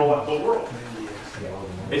and hurl at the world.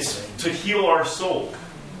 It's to heal our soul.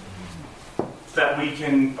 That we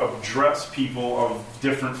can address people of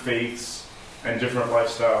different faiths and different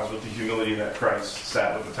lifestyles with the humility that Christ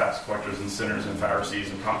sat with the tax collectors and sinners and Pharisees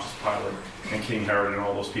and Pontius Pilate and King Herod and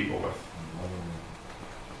all those people with.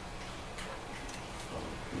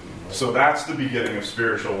 So that's the beginning of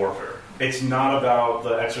spiritual warfare. It's not about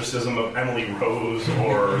the exorcism of Emily Rose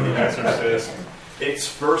or The Exorcist. It's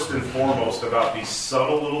first and foremost about these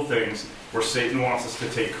subtle little things where Satan wants us to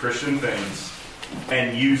take Christian things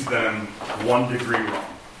and use them 1 degree wrong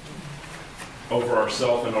over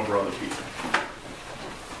ourselves and over other people.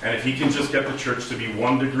 And if he can just get the church to be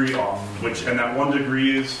 1 degree off, and that 1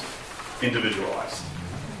 degree is individualized,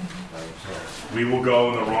 we will go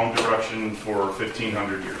in the wrong direction for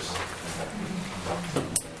 1,500 years.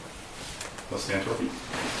 Let's stand to our feet.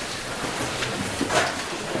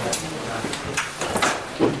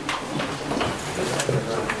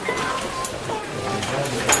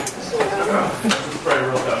 Let's pray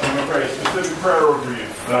real fast. I'm going to pray a specific prayer over you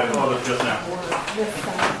that I thought of just now.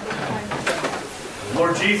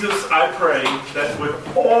 Lord Jesus, I pray that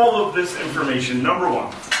with all of this information, number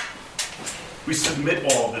one, we submit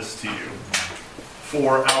all of this to you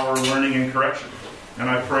for our learning and correction. And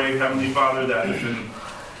I pray, Heavenly Father, that if in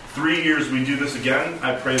 3 years we do this again,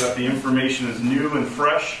 I pray that the information is new and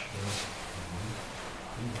fresh.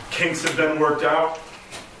 Kinks have been worked out.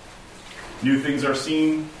 New things are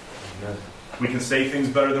seen. We can say things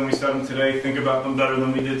better than we said them today, think about them better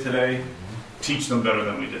than we did today, teach them better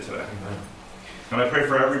than we did today. And I pray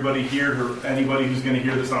for everybody here, or anybody who's going to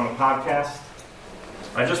hear this on the podcast.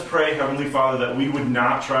 I just pray, Heavenly Father, that we would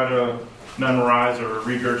not try to memorize or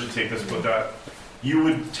regurgitate this, but that you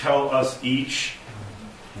would tell us each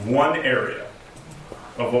one area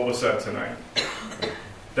of what was said tonight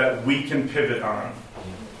that we can pivot on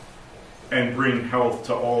and bring health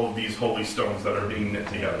to all of these holy stones that are being knit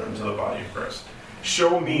together into the body of Christ.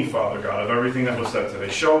 Show me, Father God, of everything that was said today.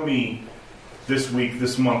 Show me this week,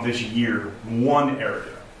 this month, this year, one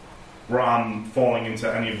area where I'm falling into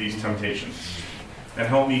any of these temptations. And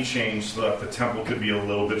help me change so that the temple could be a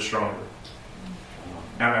little bit stronger.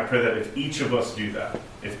 And I pray that if each of us do that,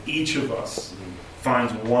 if each of us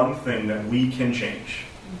finds one thing that we can change,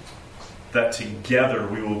 that together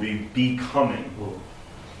we will be becoming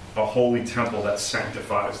a holy temple that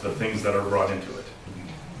sanctifies the things that are brought into it.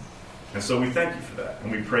 And so we thank you for that.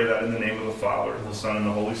 And we pray that in the name of the Father, the Son, and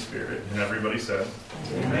the Holy Spirit. And everybody said,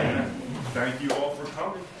 Amen. Thank you all for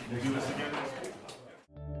coming. We'll do this again next week.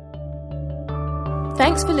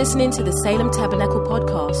 Thanks for listening to the Salem Tabernacle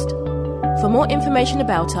podcast. For more information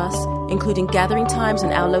about us, including gathering times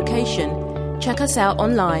and our location, check us out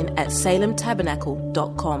online at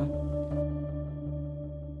salemtabernacle.com.